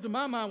that comes to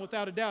my mind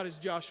without a doubt is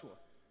Joshua.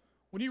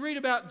 When you read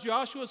about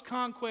Joshua's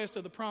conquest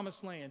of the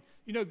Promised Land,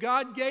 you know,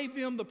 God gave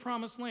them the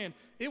Promised Land.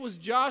 It was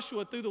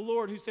Joshua, through the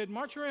Lord, who said,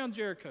 march around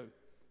Jericho,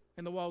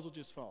 and the walls will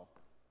just fall.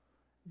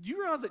 Do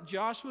you realize that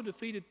Joshua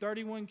defeated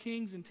 31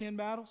 kings in 10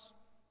 battles?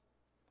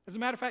 As a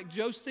matter of fact,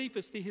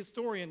 Josephus, the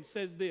historian,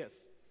 says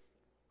this.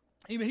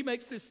 He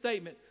makes this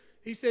statement.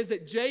 He says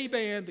that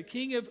Jaban, the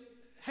king of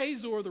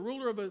Hazor, the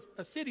ruler of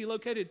a city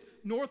located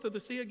north of the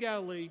Sea of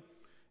Galilee,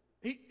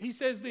 he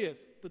says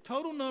this: the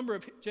total number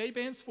of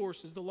Jaban's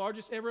forces, the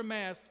largest ever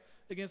amassed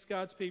against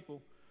God's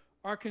people,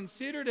 are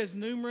considered as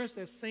numerous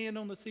as sand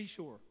on the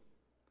seashore.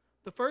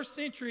 The first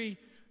century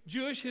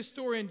Jewish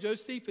historian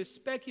Josephus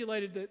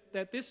speculated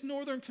that this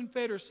northern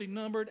confederacy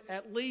numbered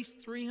at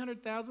least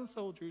 300,000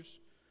 soldiers,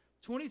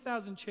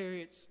 20,000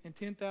 chariots, and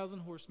 10,000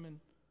 horsemen.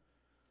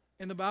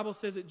 And the Bible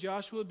says that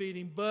Joshua beat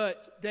him,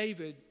 but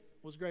David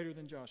was greater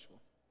than Joshua.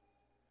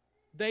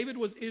 David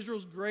was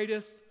Israel's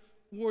greatest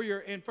warrior.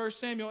 In 1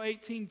 Samuel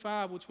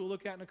 18:5, which we'll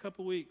look at in a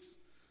couple weeks,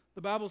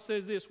 the Bible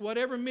says this: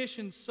 whatever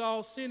mission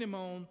Saul sent him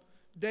on,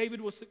 David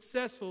was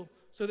successful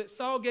so that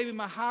Saul gave him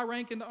a high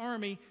rank in the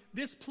army.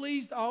 This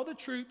pleased all the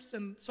troops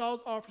and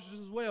Saul's officers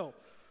as well.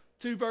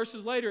 2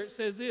 verses later it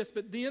says this,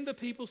 but then the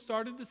people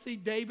started to see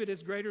David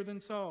as greater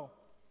than Saul.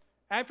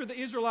 After the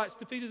Israelites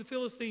defeated the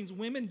Philistines,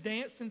 women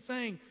danced and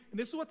sang. And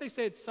this is what they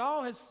said,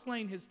 Saul has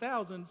slain his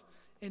thousands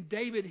and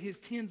David his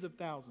tens of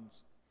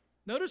thousands.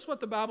 Notice what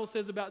the Bible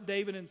says about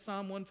David in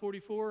Psalm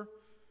 144.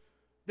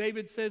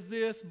 David says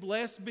this,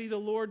 blessed be the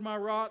Lord my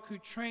rock, who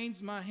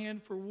trains my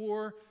hand for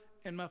war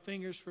and my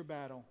fingers for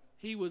battle.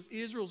 He was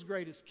Israel's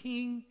greatest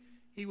king.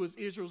 He was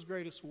Israel's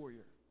greatest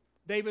warrior.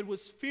 David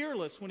was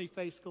fearless when he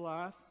faced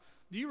Goliath.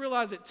 Do you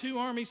realize that 2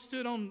 armies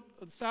stood on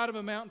the side of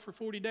a mountain for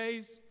 40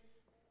 days?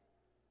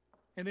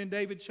 And then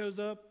David shows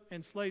up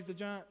and slays the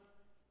giant.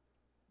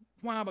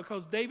 Why?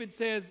 Because David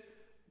says,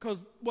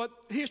 because what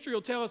history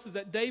will tell us is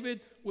that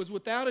David was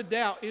without a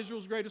doubt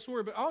Israel's greatest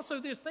warrior. But also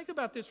this, think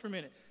about this for a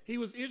minute. He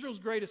was Israel's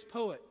greatest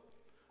poet.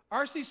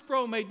 R.C.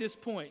 Sproul made this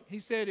point. He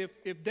said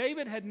if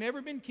David had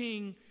never been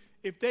king,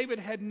 if David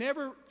had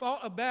never fought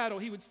a battle,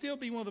 he would still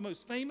be one of the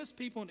most famous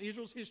people in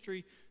Israel's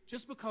history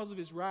just because of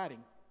his writing.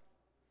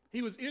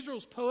 He was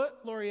Israel's poet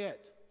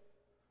laureate.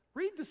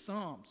 Read the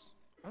Psalms.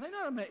 Are they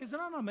not is it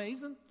not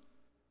amazing?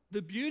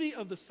 The beauty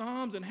of the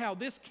Psalms and how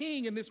this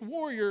king and this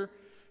warrior,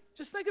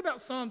 just think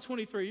about Psalm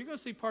 23. You're going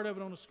to see part of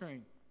it on the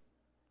screen.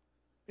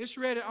 It's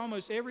read at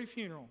almost every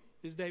funeral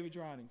is David's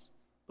writings.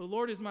 The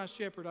Lord is my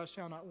shepherd, I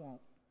shall not want.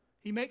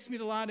 He makes me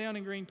to lie down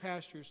in green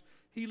pastures.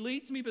 He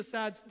leads me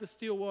beside the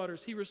still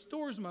waters. He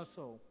restores my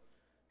soul.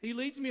 He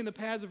leads me in the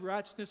paths of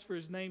righteousness for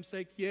his name's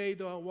sake. Yea,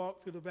 though I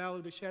walk through the valley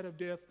of the shadow of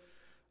death,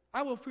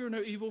 I will fear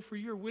no evil, for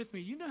you're with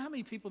me. You know how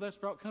many people that's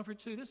brought comfort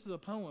to? This is a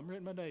poem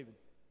written by David.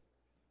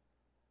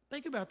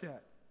 Think about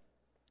that.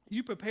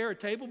 You prepare a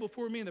table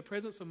before me in the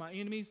presence of my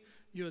enemies.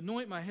 You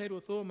anoint my head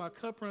with oil. My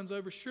cup runs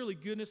over. Surely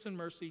goodness and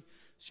mercy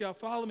shall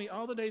follow me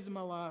all the days of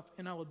my life,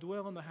 and I will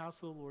dwell in the house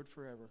of the Lord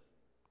forever.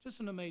 Just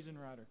an amazing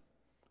writer.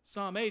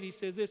 Psalm 80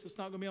 says this. It's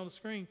not going to be on the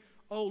screen.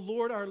 Oh,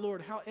 Lord, our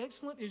Lord, how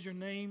excellent is your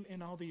name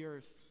in all the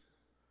earth.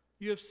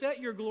 You have set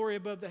your glory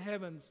above the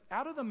heavens.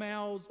 Out of the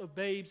mouths of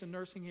babes and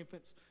nursing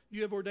infants,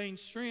 you have ordained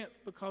strength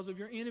because of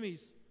your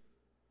enemies,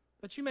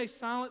 that you may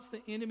silence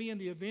the enemy and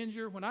the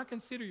avenger. When I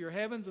consider your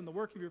heavens and the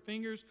work of your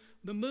fingers,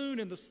 the moon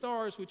and the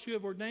stars which you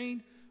have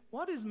ordained,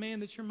 what is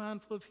man that you're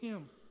mindful of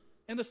him?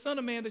 And the Son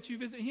of Man that you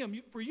visit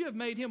him? For you have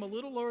made him a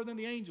little lower than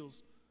the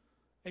angels,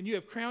 and you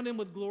have crowned him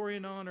with glory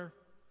and honor.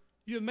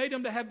 You have made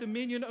him to have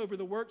dominion over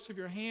the works of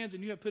your hands,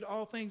 and you have put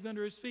all things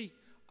under his feet,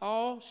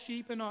 all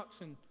sheep and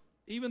oxen,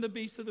 even the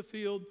beasts of the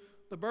field,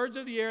 the birds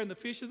of the air and the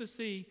fish of the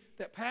sea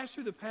that pass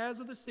through the paths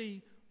of the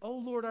sea. O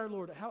Lord, our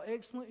Lord, how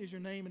excellent is your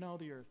name in all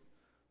the earth.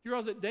 You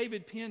realize that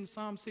David penned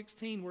Psalm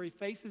 16 where he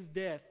faces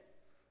death.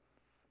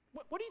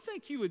 What do you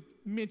think you would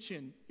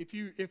mention if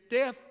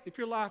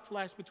your life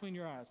flashed between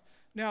your eyes?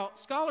 Now,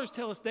 scholars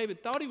tell us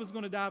David thought he was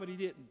going to die, but he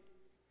didn't.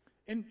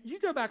 And you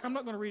go back, I'm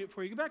not going to read it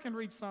for you. Go back and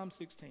read Psalm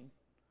 16.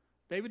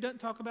 David doesn't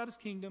talk about his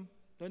kingdom,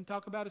 doesn't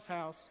talk about his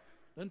house,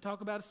 doesn't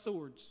talk about his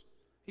swords.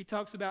 He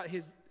talks about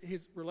his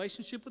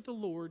relationship with the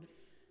Lord,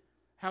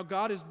 how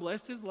God has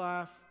blessed his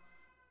life,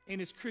 and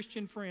his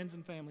Christian friends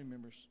and family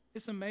members.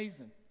 It's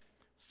amazing.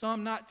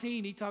 Psalm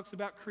 19, he talks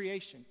about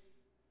creation.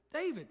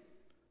 David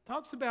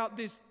talks about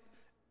this,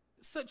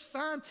 such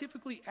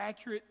scientifically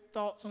accurate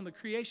thoughts on the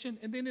creation.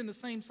 And then in the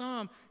same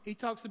psalm, he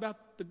talks about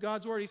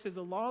God's word. He says,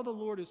 the law of the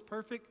Lord is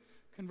perfect,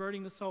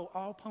 converting the soul.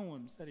 All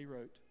poems that he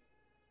wrote.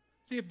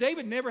 See, if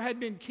David never had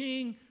been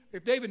king,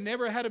 if David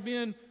never had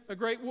been a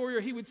great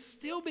warrior, he would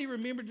still be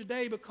remembered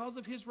today because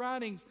of his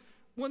writings.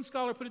 One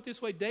scholar put it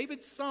this way,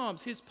 David's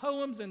psalms, his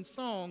poems and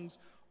songs,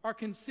 are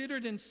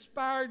considered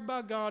inspired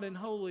by God and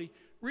holy.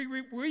 We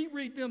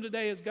read them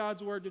today as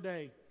God's word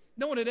today.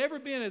 No one had ever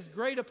been as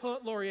great a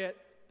poet laureate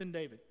than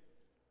David.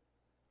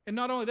 And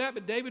not only that,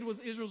 but David was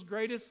Israel's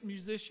greatest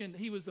musician.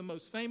 He was the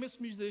most famous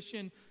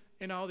musician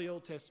in all the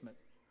Old Testament.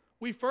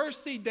 We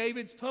first see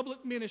David's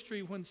public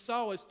ministry when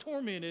Saul is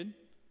tormented,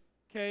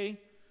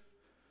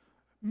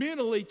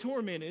 mentally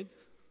tormented.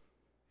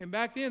 And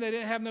back then they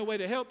didn't have no way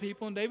to help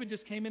people, and David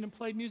just came in and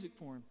played music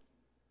for him.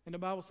 And the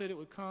Bible said it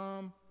would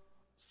calm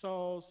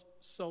Saul's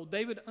soul.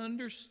 David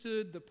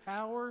understood the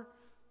power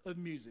of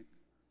music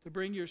to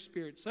bring your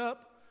spirits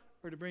up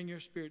or to bring your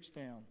spirits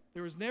down.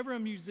 There was never a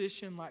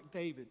musician like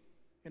David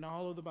in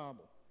all of the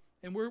Bible.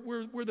 And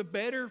we're the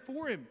better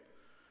for him.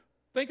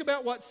 Think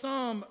about what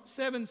Psalm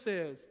 7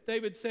 says.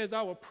 David says,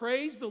 I will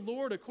praise the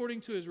Lord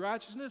according to his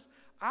righteousness.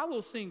 I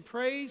will sing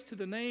praise to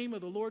the name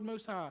of the Lord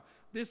Most High.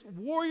 This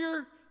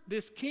warrior,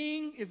 this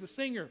king is a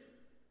singer.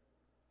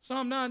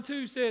 Psalm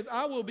 9:2 says,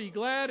 I will be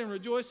glad and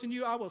rejoice in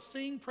you. I will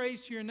sing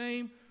praise to your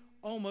name,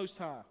 O Most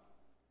High.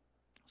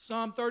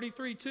 Psalm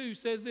 33:2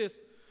 says this,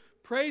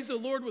 praise the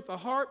Lord with the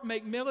harp,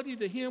 make melody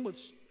to him with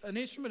an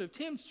instrument of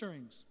 10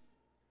 strings.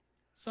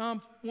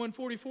 Psalm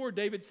 144,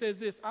 David says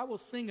this, I will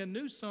sing a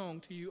new song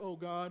to you, O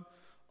God.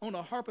 On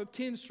a harp of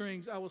 10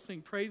 strings, I will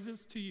sing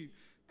praises to you.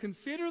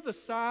 Consider the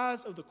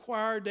size of the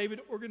choir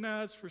David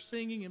organized for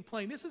singing and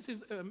playing. This is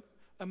his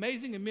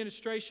amazing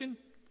administration.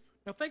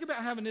 Now think about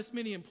having this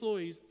many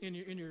employees in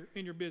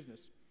your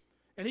business.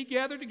 And he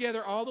gathered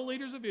together all the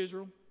leaders of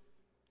Israel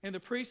and the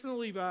priests and the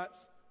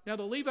Levites. Now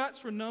the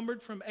Levites were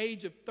numbered from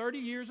age of 30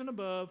 years and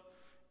above,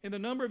 and the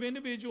number of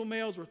individual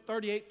males were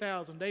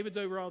 38,000. David's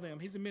over all them.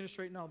 He's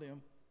administrating all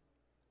them.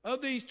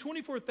 Of these,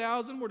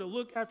 24,000 were to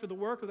look after the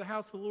work of the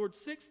house of the Lord.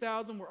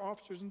 6,000 were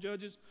officers and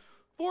judges.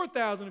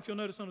 4,000, if you'll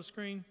notice on the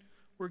screen,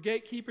 were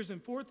gatekeepers,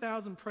 and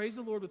 4,000 praised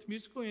the Lord with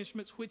musical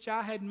instruments, which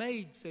I had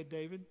made, said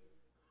David,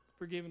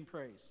 for giving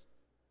praise.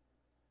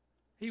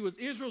 He was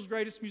Israel's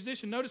greatest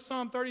musician. Notice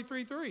Psalm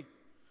 33:3.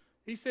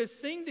 He says,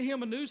 sing to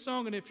him a new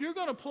song, and if you're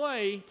going to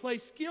play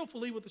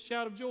skillfully with a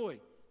shout of joy.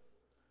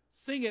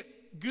 Sing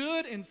it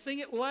good and sing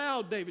it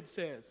loud, David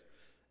says.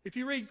 If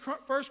you read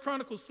 1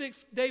 Chronicles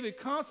 6, David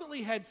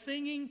constantly had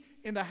singing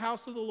in the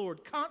house of the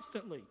Lord,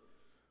 constantly.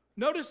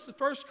 Notice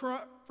 1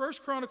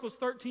 Chronicles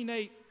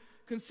 13:8.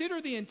 Consider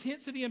the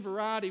intensity and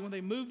variety when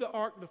they moved the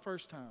ark the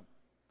first time.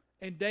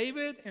 And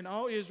David and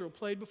all Israel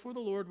played before the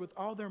Lord with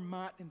all their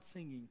might and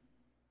singing.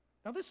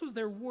 Now this was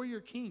their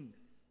warrior king.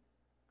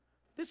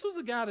 This was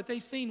a guy that they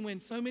seen win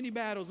so many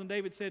battles, and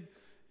David said,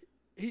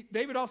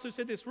 David also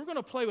said this, we're going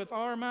to play with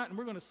all our might and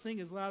we're going to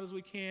sing as loud as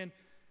we can.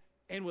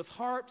 And with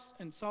harps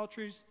and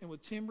psalteries and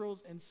with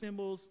timbrels and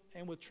cymbals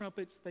and with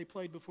trumpets, they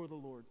played before the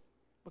Lord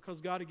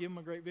because God had given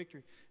them a great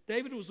victory.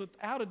 David was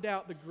without a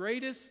doubt the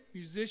greatest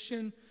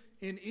musician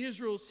in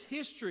Israel's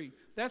history.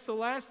 That's the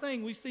last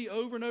thing we see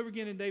over and over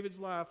again in David's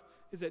life,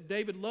 is that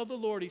David loved the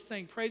Lord. He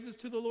sang praises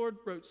to the Lord,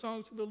 wrote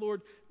songs to the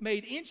Lord,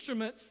 made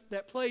instruments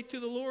that played to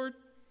the Lord,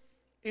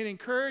 and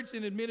encouraged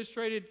and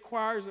administrated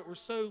choirs that were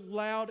so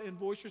loud and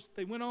boisterous.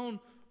 They went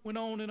on and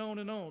on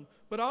and on.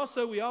 But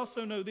also, we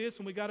also know this,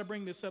 and we got to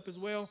bring this up as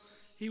well.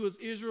 He was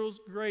Israel's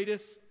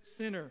greatest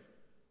sinner.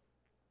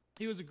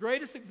 He was the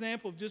greatest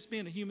example of just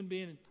being a human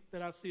being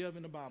that I see of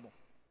in the Bible.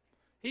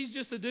 He's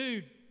just a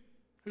dude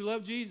who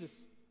loved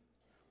Jesus.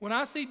 When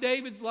I see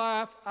David's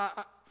life,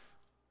 I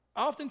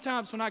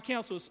oftentimes when I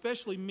counsel,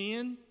 especially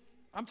men,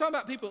 I'm talking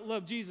about people that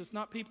love Jesus,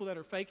 not people that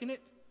are faking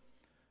it,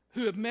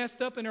 who have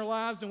messed up in their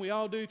lives, and we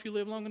all do if you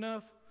live long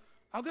enough.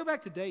 I'll go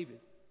back to David.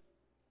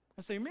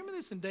 I say, remember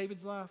this in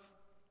David's life?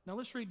 Now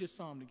let's read this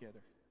psalm together.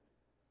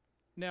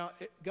 Now,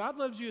 God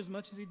loves you as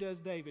much as he does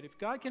David. If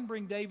God can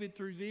bring David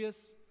through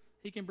this,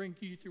 he can bring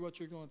you through what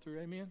you're going through.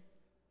 Amen?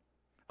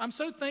 I'm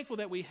so thankful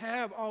that we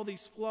have all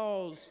these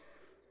flaws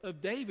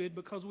of David,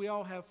 because we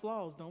all have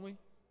flaws, don't we?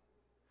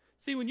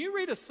 See, when you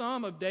read a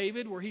psalm of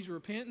David where he's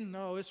repenting,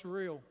 no, it's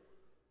real.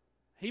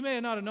 He may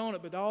not have known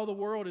it, but all the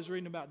world is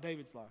reading about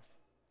David's life.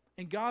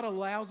 And God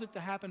allows it to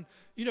happen.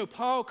 You know,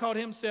 Paul called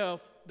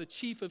himself the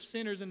chief of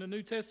sinners in the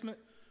New Testament.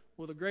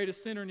 Well, the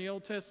greatest sinner in the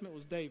Old Testament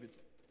was David.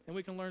 And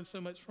we can learn so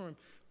much from him.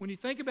 When you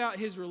think about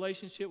his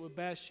relationship with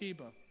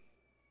Bathsheba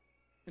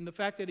and the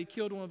fact that he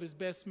killed one of his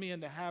best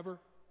men to have her,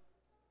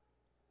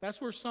 that's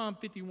where Psalm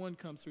 51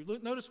 comes through.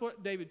 Look, notice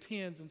what David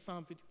pens in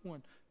Psalm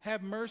 51.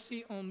 Have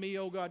mercy on me,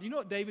 O God. You know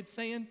what David's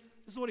saying?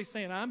 This is what he's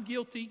saying. I'm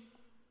guilty.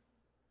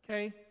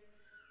 Okay?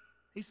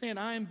 He's saying,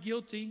 I am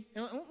guilty.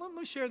 And let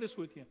me share this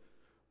with you.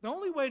 The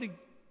only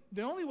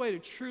way to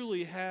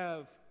truly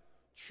have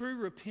true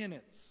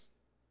repentance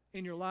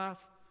in your life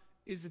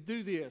is to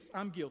do this.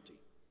 I'm guilty.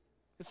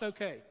 It's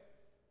okay.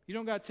 You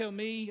don't got to tell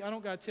me. I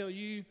don't got to tell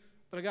you.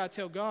 But I got to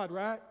tell God,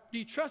 right? Do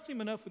you trust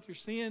him enough with your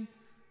sin?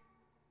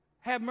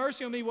 Have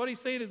mercy on me. What he's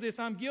saying is this: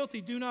 I'm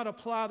guilty. Do not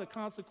apply the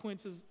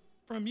consequences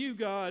from you,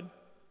 God,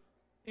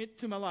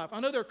 to my life. I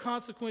know there are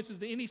consequences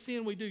to any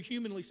sin we do,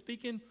 humanly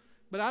speaking,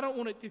 but I don't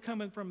want it to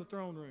come in from the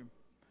throne room.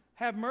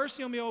 Have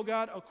mercy on me, O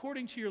God,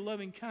 according to your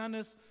loving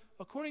kindness,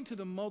 according to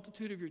the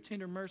multitude of your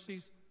tender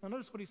mercies. Now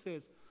notice what he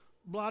says.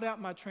 Blot out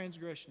my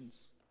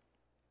transgressions.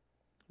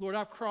 Lord,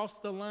 I've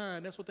crossed the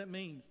line. That's what that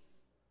means.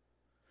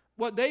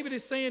 What David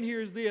is saying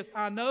here is this: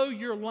 I know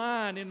your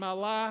line in my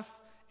life,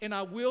 and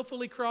I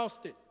willfully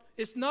crossed it.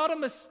 It's not a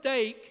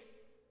mistake.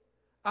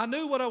 I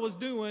knew what I was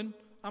doing.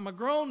 I'm a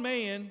grown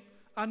man.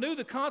 I knew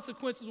the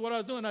consequences of what I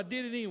was doing. I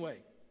did it anyway.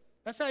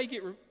 That's how you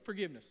get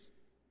forgiveness.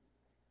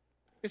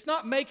 It's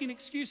not making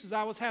excuses.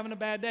 I was having a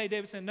bad day.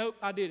 David said, nope,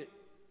 I did it.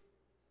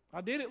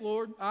 I did it,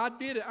 Lord. I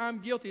did it. I'm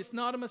guilty. It's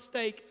not a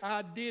mistake.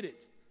 I did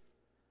it.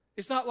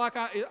 It's not like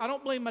I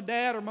don't blame my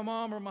dad or my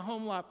mom or my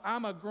home life.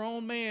 I'm a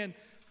grown man.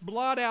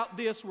 Blot out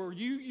this where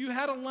you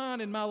had a line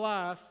in my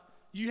life.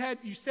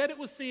 You said it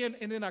was sin,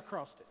 and then I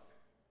crossed it.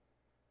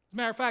 As a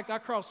matter of fact, I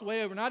crossed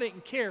way over, and I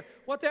didn't care.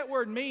 What that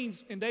word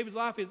means in David's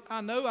life is, I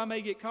know I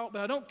may get caught,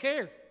 but I don't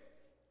care.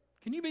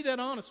 Can you be that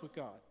honest with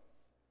God?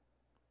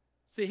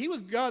 See, he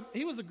was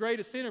the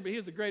greatest sinner, but he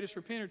was the greatest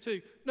repenter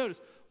too. Notice,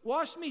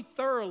 wash me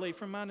thoroughly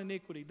from mine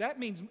iniquity. That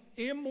means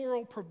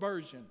immoral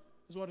perversion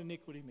is what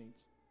iniquity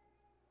means.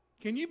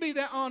 Can you be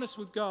that honest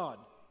with God?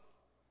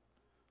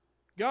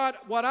 God,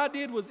 what I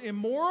did was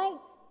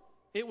immoral.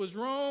 It was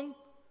wrong.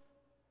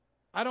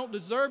 I don't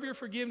deserve your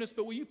forgiveness,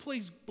 but will you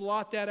please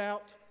blot that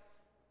out?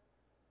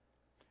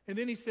 And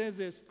then he says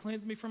this: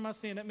 cleanse me from my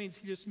sin. That means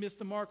he just missed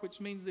the mark,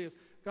 which means this: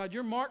 God,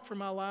 your mark for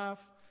my life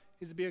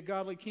is to be a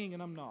godly king,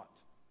 and I'm not.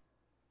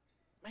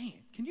 Man,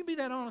 can you be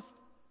that honest?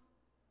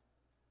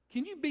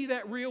 Can you be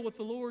that real with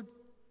the Lord?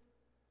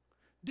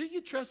 Do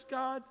you trust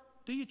God?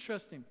 Do you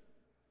trust Him?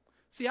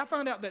 See, I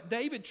found out that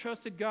David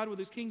trusted God with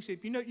his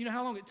kingship. You know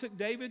how long it took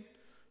David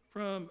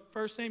from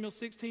 1 Samuel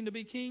 16 to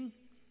be king?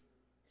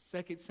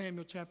 2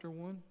 Samuel chapter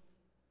 1.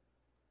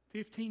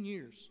 15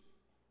 years.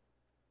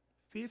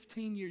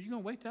 15 years. You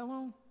going to wait that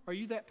long? Are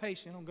you that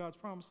patient on God's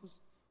promises?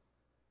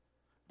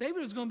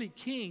 David was going to be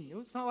king.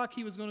 It's not like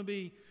he was going to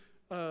be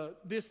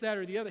this, that,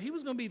 or the other. He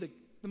was going to be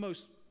the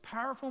most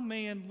powerful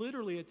man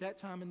literally at that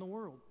time in the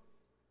world.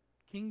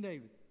 King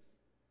David.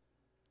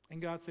 And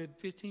God said,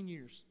 15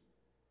 years.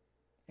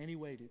 And he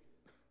waited.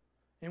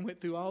 And went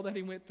through all that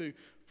he went through.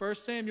 1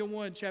 Samuel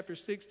 1, chapter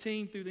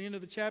 16 through the end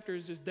of the chapter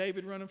is just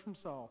David running from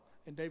Saul.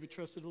 And David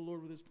trusted the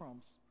Lord with his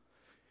promise.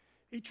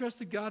 He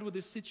trusted God with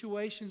his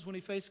situations when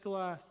he faced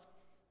Goliath.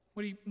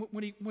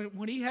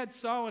 When he had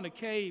Saul in a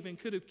cave and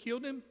could have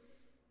killed him,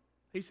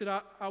 he said,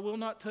 I will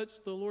not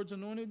touch the Lord's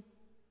anointed.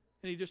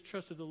 And he just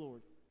trusted the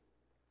Lord.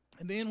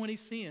 And then when he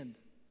sinned,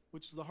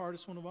 which is the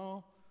hardest one of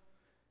all,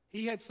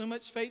 he had so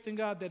much faith in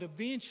God that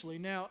eventually,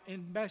 now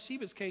in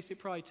Bathsheba's case, it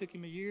probably took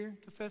him a year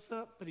to fess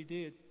up, but he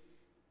did.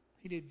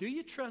 He did. Do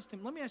you trust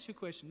him? Let me ask you a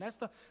question.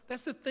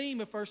 That's the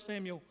theme of 1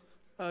 Samuel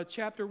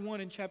chapter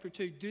 1 and chapter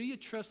 2. Do you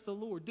trust the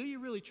Lord? Do you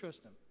really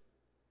trust him?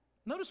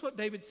 Notice what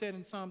David said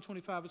in Psalm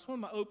 25. It's one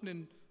of my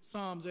opening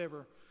psalms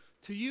ever.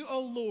 To you, O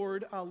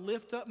Lord, I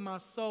lift up my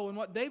soul. And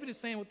what David is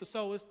saying with the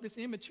soul is this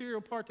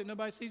immaterial part that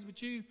nobody sees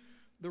but you,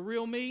 the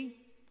real me,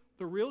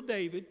 the real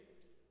David,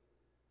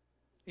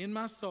 in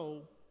my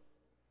soul,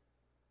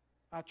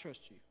 I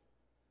trust you.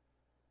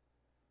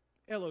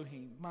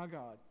 Elohim, my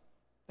God.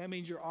 That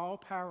means you're all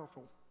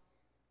powerful.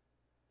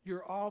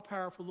 You're all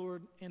powerful,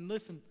 Lord. And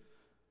listen,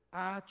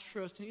 I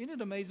trust in you. Isn't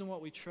it amazing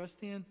what we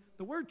trust in?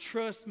 The word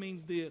trust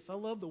means this. I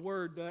love the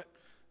word that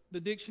the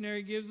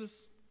dictionary gives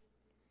us.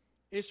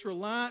 It's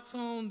reliance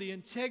on the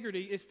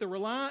integrity. It's the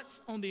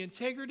reliance on the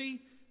integrity,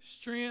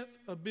 strength,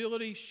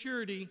 ability,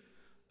 surety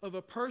of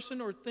a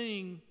person or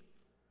thing.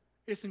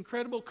 It's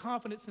incredible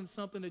confidence in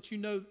something that you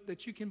know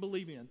that you can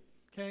believe in.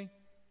 Okay?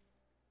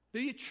 Do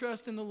you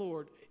trust in the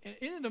Lord? And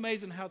isn't it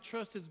amazing how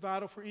trust is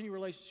vital for any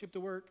relationship to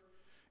work?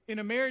 In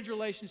a marriage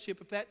relationship,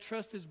 if that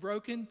trust is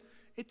broken,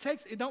 it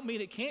don't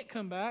mean it can't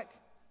come back.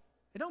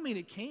 It don't mean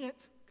it can't.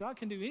 God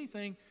can do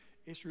anything.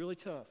 It's really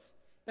tough.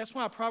 That's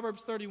why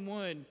Proverbs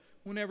 31,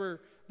 whenever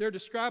they're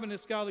describing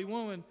this godly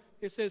woman,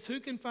 it says, who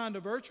can find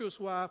a virtuous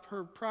wife?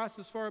 Her price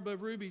is far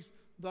above rubies.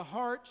 The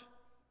heart,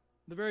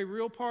 the very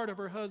real part of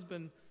her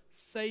husband,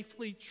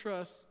 safely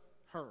trusts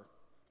her.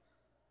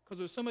 Because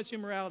there was so much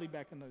immorality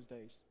back in those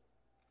days.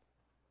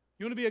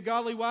 You want to be a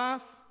godly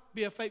wife?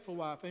 Be a faithful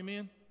wife.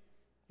 Amen?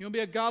 You want to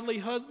be a godly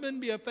husband?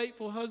 Be a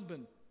faithful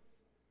husband.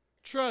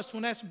 Trust,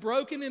 when that's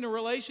broken in a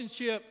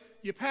relationship,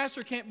 your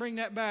pastor can't bring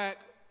that back,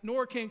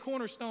 nor can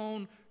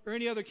Cornerstone or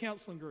any other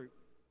counseling group.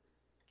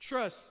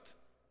 Trust.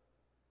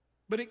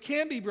 But it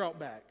can be brought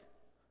back.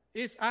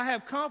 I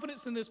have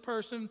confidence in this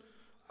person.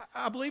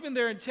 I believe in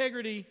their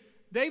integrity.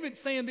 David's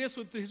saying this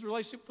with his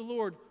relationship with the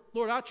Lord.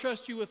 Lord, I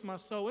trust you with my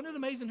soul. Isn't it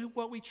amazing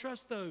what we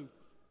trust, though?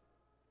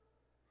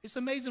 It's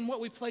amazing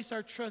what we place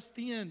our trust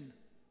in.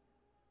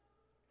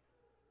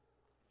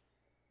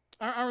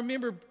 I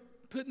remember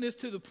putting this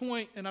to the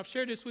point, and I've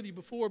shared this with you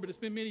before, but it's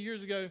been many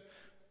years ago.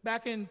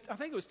 Back in, I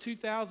think it was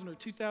 2000 or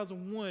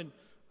 2001,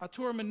 I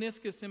tore a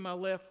meniscus in my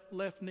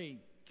left knee.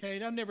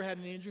 Okay, I've never had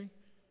an injury.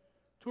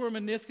 Tore a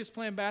meniscus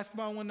playing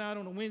basketball one night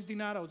on a Wednesday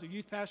night. I was a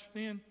youth pastor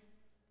then.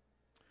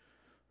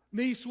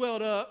 Knee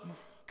swelled up.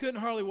 Couldn't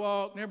hardly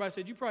walk, and everybody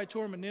said, you probably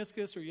tore a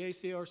meniscus or your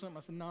ACL or something. I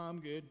said, no, I'm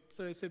good.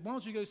 So they said, why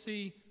don't you go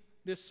see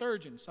this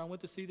surgeon? So I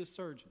went to see this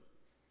surgeon.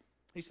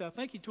 He said, I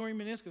think you tore your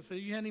meniscus. I said,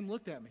 you hadn't even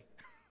looked at me,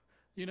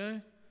 you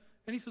know?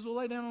 And he says, well,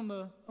 lay down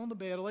on the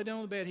bed. I lay down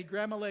on the bed. He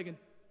grabbed my leg and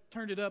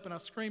turned it up, and I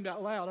screamed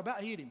out loud. I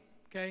about hit him,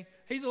 okay?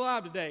 He's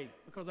alive today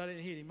because I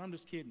didn't hit him. I'm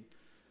just kidding.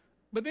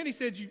 But then he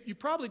said, you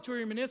probably tore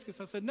your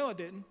meniscus. I said, no, I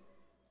didn't,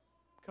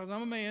 because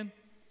I'm a man.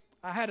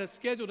 I had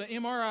scheduled an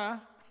MRI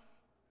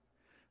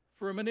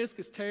for a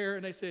meniscus tear,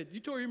 and they said, you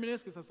tore your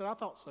meniscus? I said, I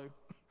thought so.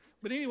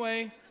 But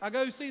anyway, I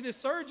go see this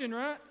surgeon,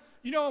 right?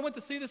 You know I went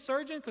to see this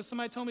surgeon because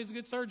somebody told me he's a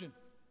good surgeon.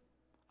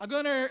 I go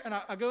in there, and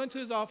I go into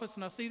his office,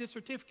 and I see this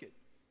certificate.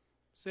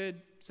 Says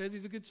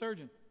he's a good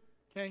surgeon,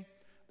 okay?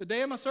 The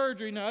day of my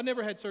surgery, now I'd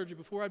never had surgery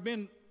before. I'd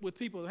been with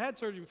people that had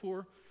surgery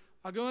before.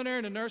 I go in there,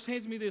 and the nurse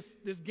hands me this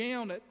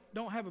gown that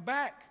don't have a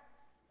back.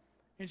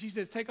 And she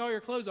says, take all your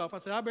clothes off. I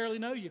said, I barely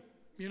know you,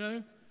 you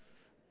know?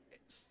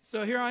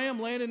 So here I am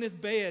laying in this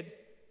bed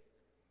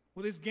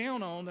with this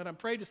gown on that I'm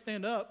afraid to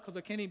stand up because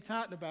I can't even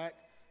tighten the back.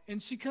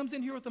 And she comes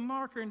in here with a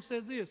marker and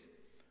says this,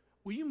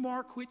 will you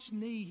mark which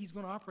knee he's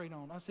going to operate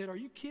on? I said, are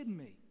you kidding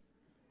me?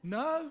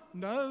 No,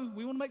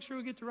 we want to make sure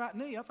we get the right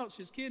knee. I thought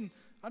she was kidding.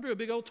 I drew a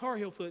big old Tar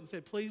Heel foot and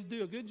said, please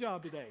do a good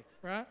job today,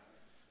 right?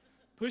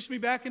 Pushed me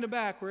back in the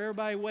back where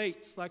everybody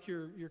waits like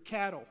your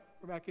cattle.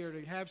 We're back there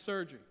to have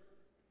surgery.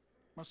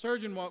 My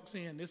surgeon walks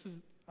in.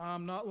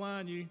 I'm not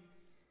lying to you.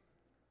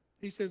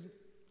 He says,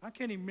 I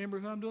can't even remember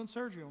who I'm doing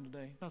surgery on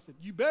today. I said,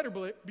 you better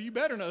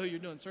know who you're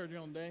doing surgery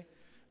on today.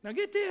 Now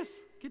get this.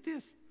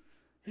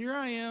 Here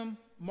I am,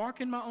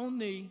 marking my own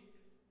knee,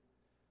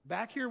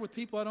 back here with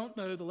people I don't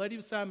know. The lady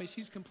beside me,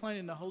 she's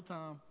complaining the whole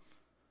time.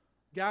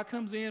 Guy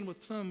comes in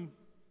with some,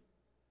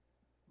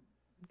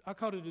 I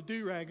called it a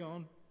do-rag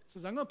on.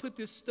 Says, I'm going to put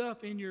this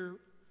stuff in your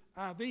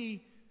IV,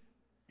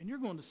 and you're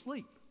going to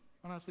sleep.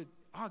 And I said,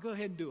 I'll go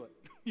ahead and do it.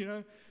 You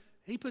know,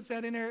 he puts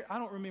that in there. I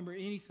don't remember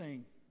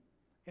anything.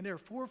 And there are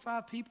 4 or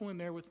 5 people in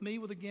there with me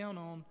with a gown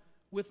on,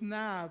 with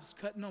knives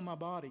cutting on my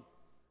body.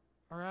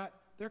 All right?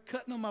 They're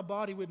cutting on my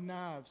body with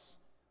knives.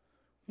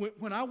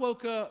 When I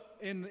woke up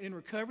in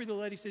recovery, the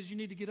lady says, you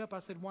need to get up. I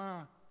said,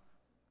 why?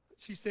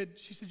 She said,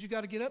 you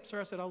got to get up, sir.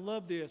 I said, I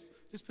love this.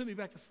 Just put me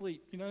back to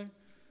sleep, you know?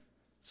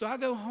 So I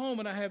go home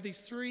and I have these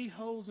 3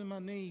 holes in my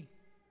knee.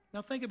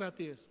 Now think about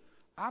this.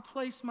 I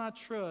placed my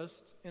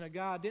trust in a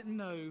guy I didn't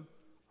know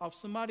off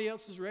somebody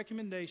else's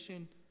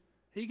recommendation.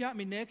 He got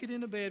me naked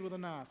in the bed with a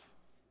knife.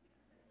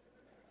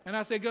 And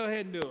I said, go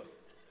ahead and do it.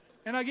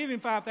 And I give him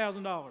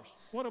 $5,000.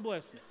 What a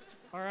blessing.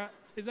 All right?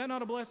 Is that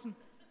not a blessing?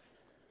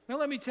 Now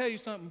let me tell you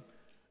something.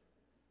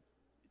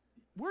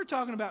 We're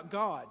talking about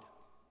God.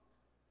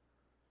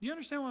 You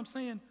understand what I'm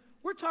saying?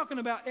 We're talking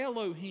about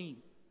Elohim.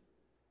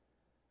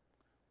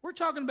 We're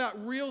talking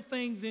about real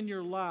things in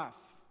your life.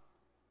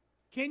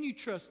 Can you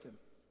trust him?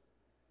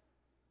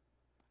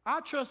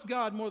 I trust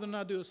God more than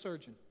I do a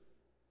surgeon.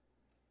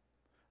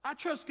 I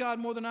trust God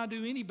more than I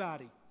do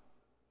anybody.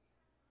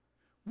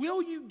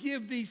 Will you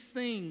give these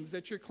things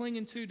that you're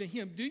clinging to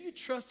him? Do you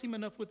trust him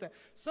enough with that?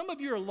 Some of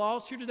you are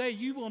lost here today.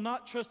 You will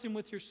not trust him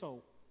with your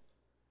soul.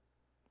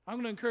 I'm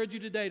going to encourage you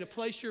today to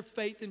place your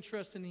faith and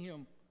trust in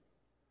him.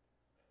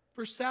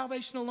 For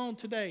salvation alone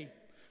today.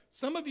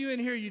 Some of you in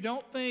here, you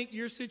don't think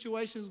your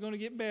situation is going to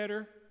get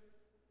better,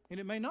 and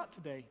it may not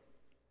today.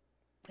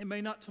 It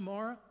may not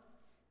tomorrow.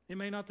 It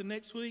may not the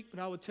next week, but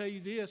I would tell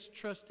you this,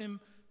 trust him,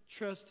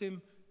 trust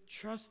him,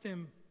 trust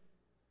him,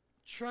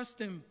 trust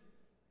him.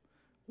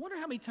 I wonder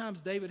how many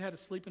times David had to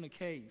sleep in a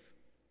cave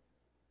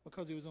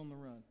because he was on the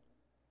run.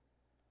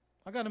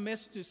 I got a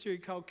message this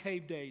series called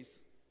Cave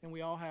Days, and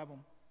we all have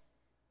them.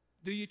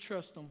 Do you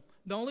trust him?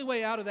 The only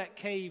way out of that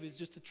cave is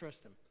just to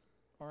trust him,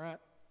 all right?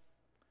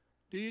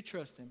 Do you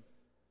trust him?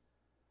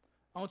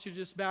 I want you to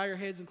just bow your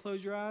heads and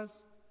close your eyes.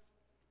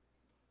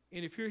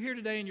 And if you're here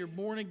today and you're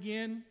born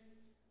again,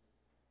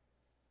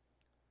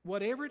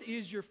 whatever it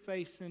is you're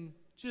facing,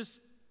 just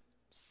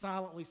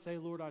silently say,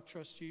 Lord, I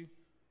trust you.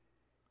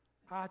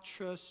 I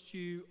trust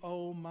you.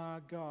 Oh my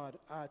God,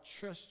 I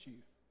trust you.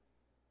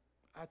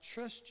 I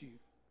trust you.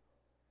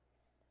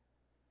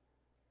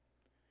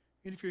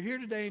 And if you're here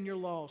today and you're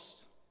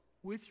lost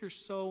with your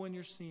soul and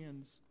your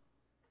sins,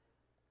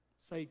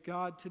 say,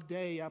 God,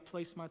 today I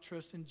place my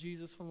trust in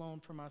Jesus alone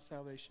for my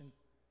salvation.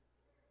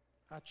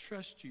 I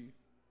trust you.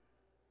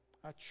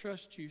 I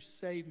trust you.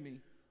 Save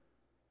me.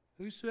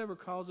 Whosoever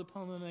calls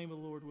upon the name of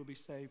the Lord will be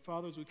saved.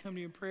 Father, as we come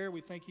to you in prayer,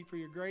 we thank you for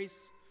your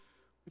grace.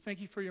 We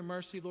thank you for your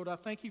mercy. Lord, I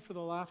thank you for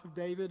the life of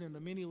David and the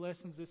many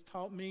lessons this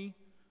taught me.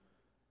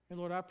 And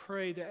Lord, I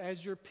pray that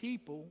as your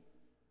people,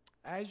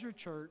 as your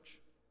church,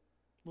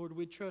 Lord,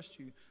 we trust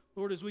you.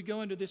 Lord, as we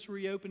go into this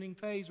reopening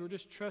phase, we're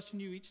just trusting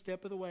you each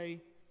step of the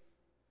way.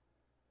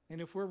 And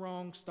if we're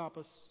wrong, stop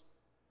us.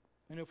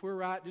 And if we're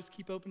right, just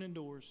keep opening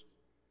doors.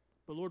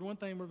 But Lord, one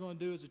thing we're going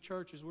to do as a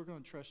church is we're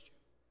going to trust you.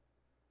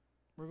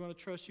 We're going to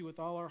trust you with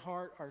all our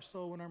heart, our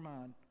soul, and our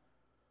mind.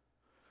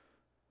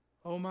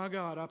 Oh my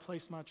God, I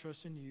place my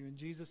trust in you. In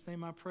Jesus'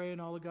 name I pray, and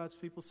all of God's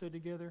people said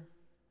together,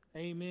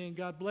 amen.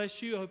 God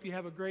bless you. I hope you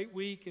have a great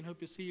week, and hope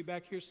to see you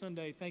back here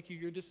Sunday. Thank you.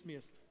 You're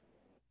dismissed.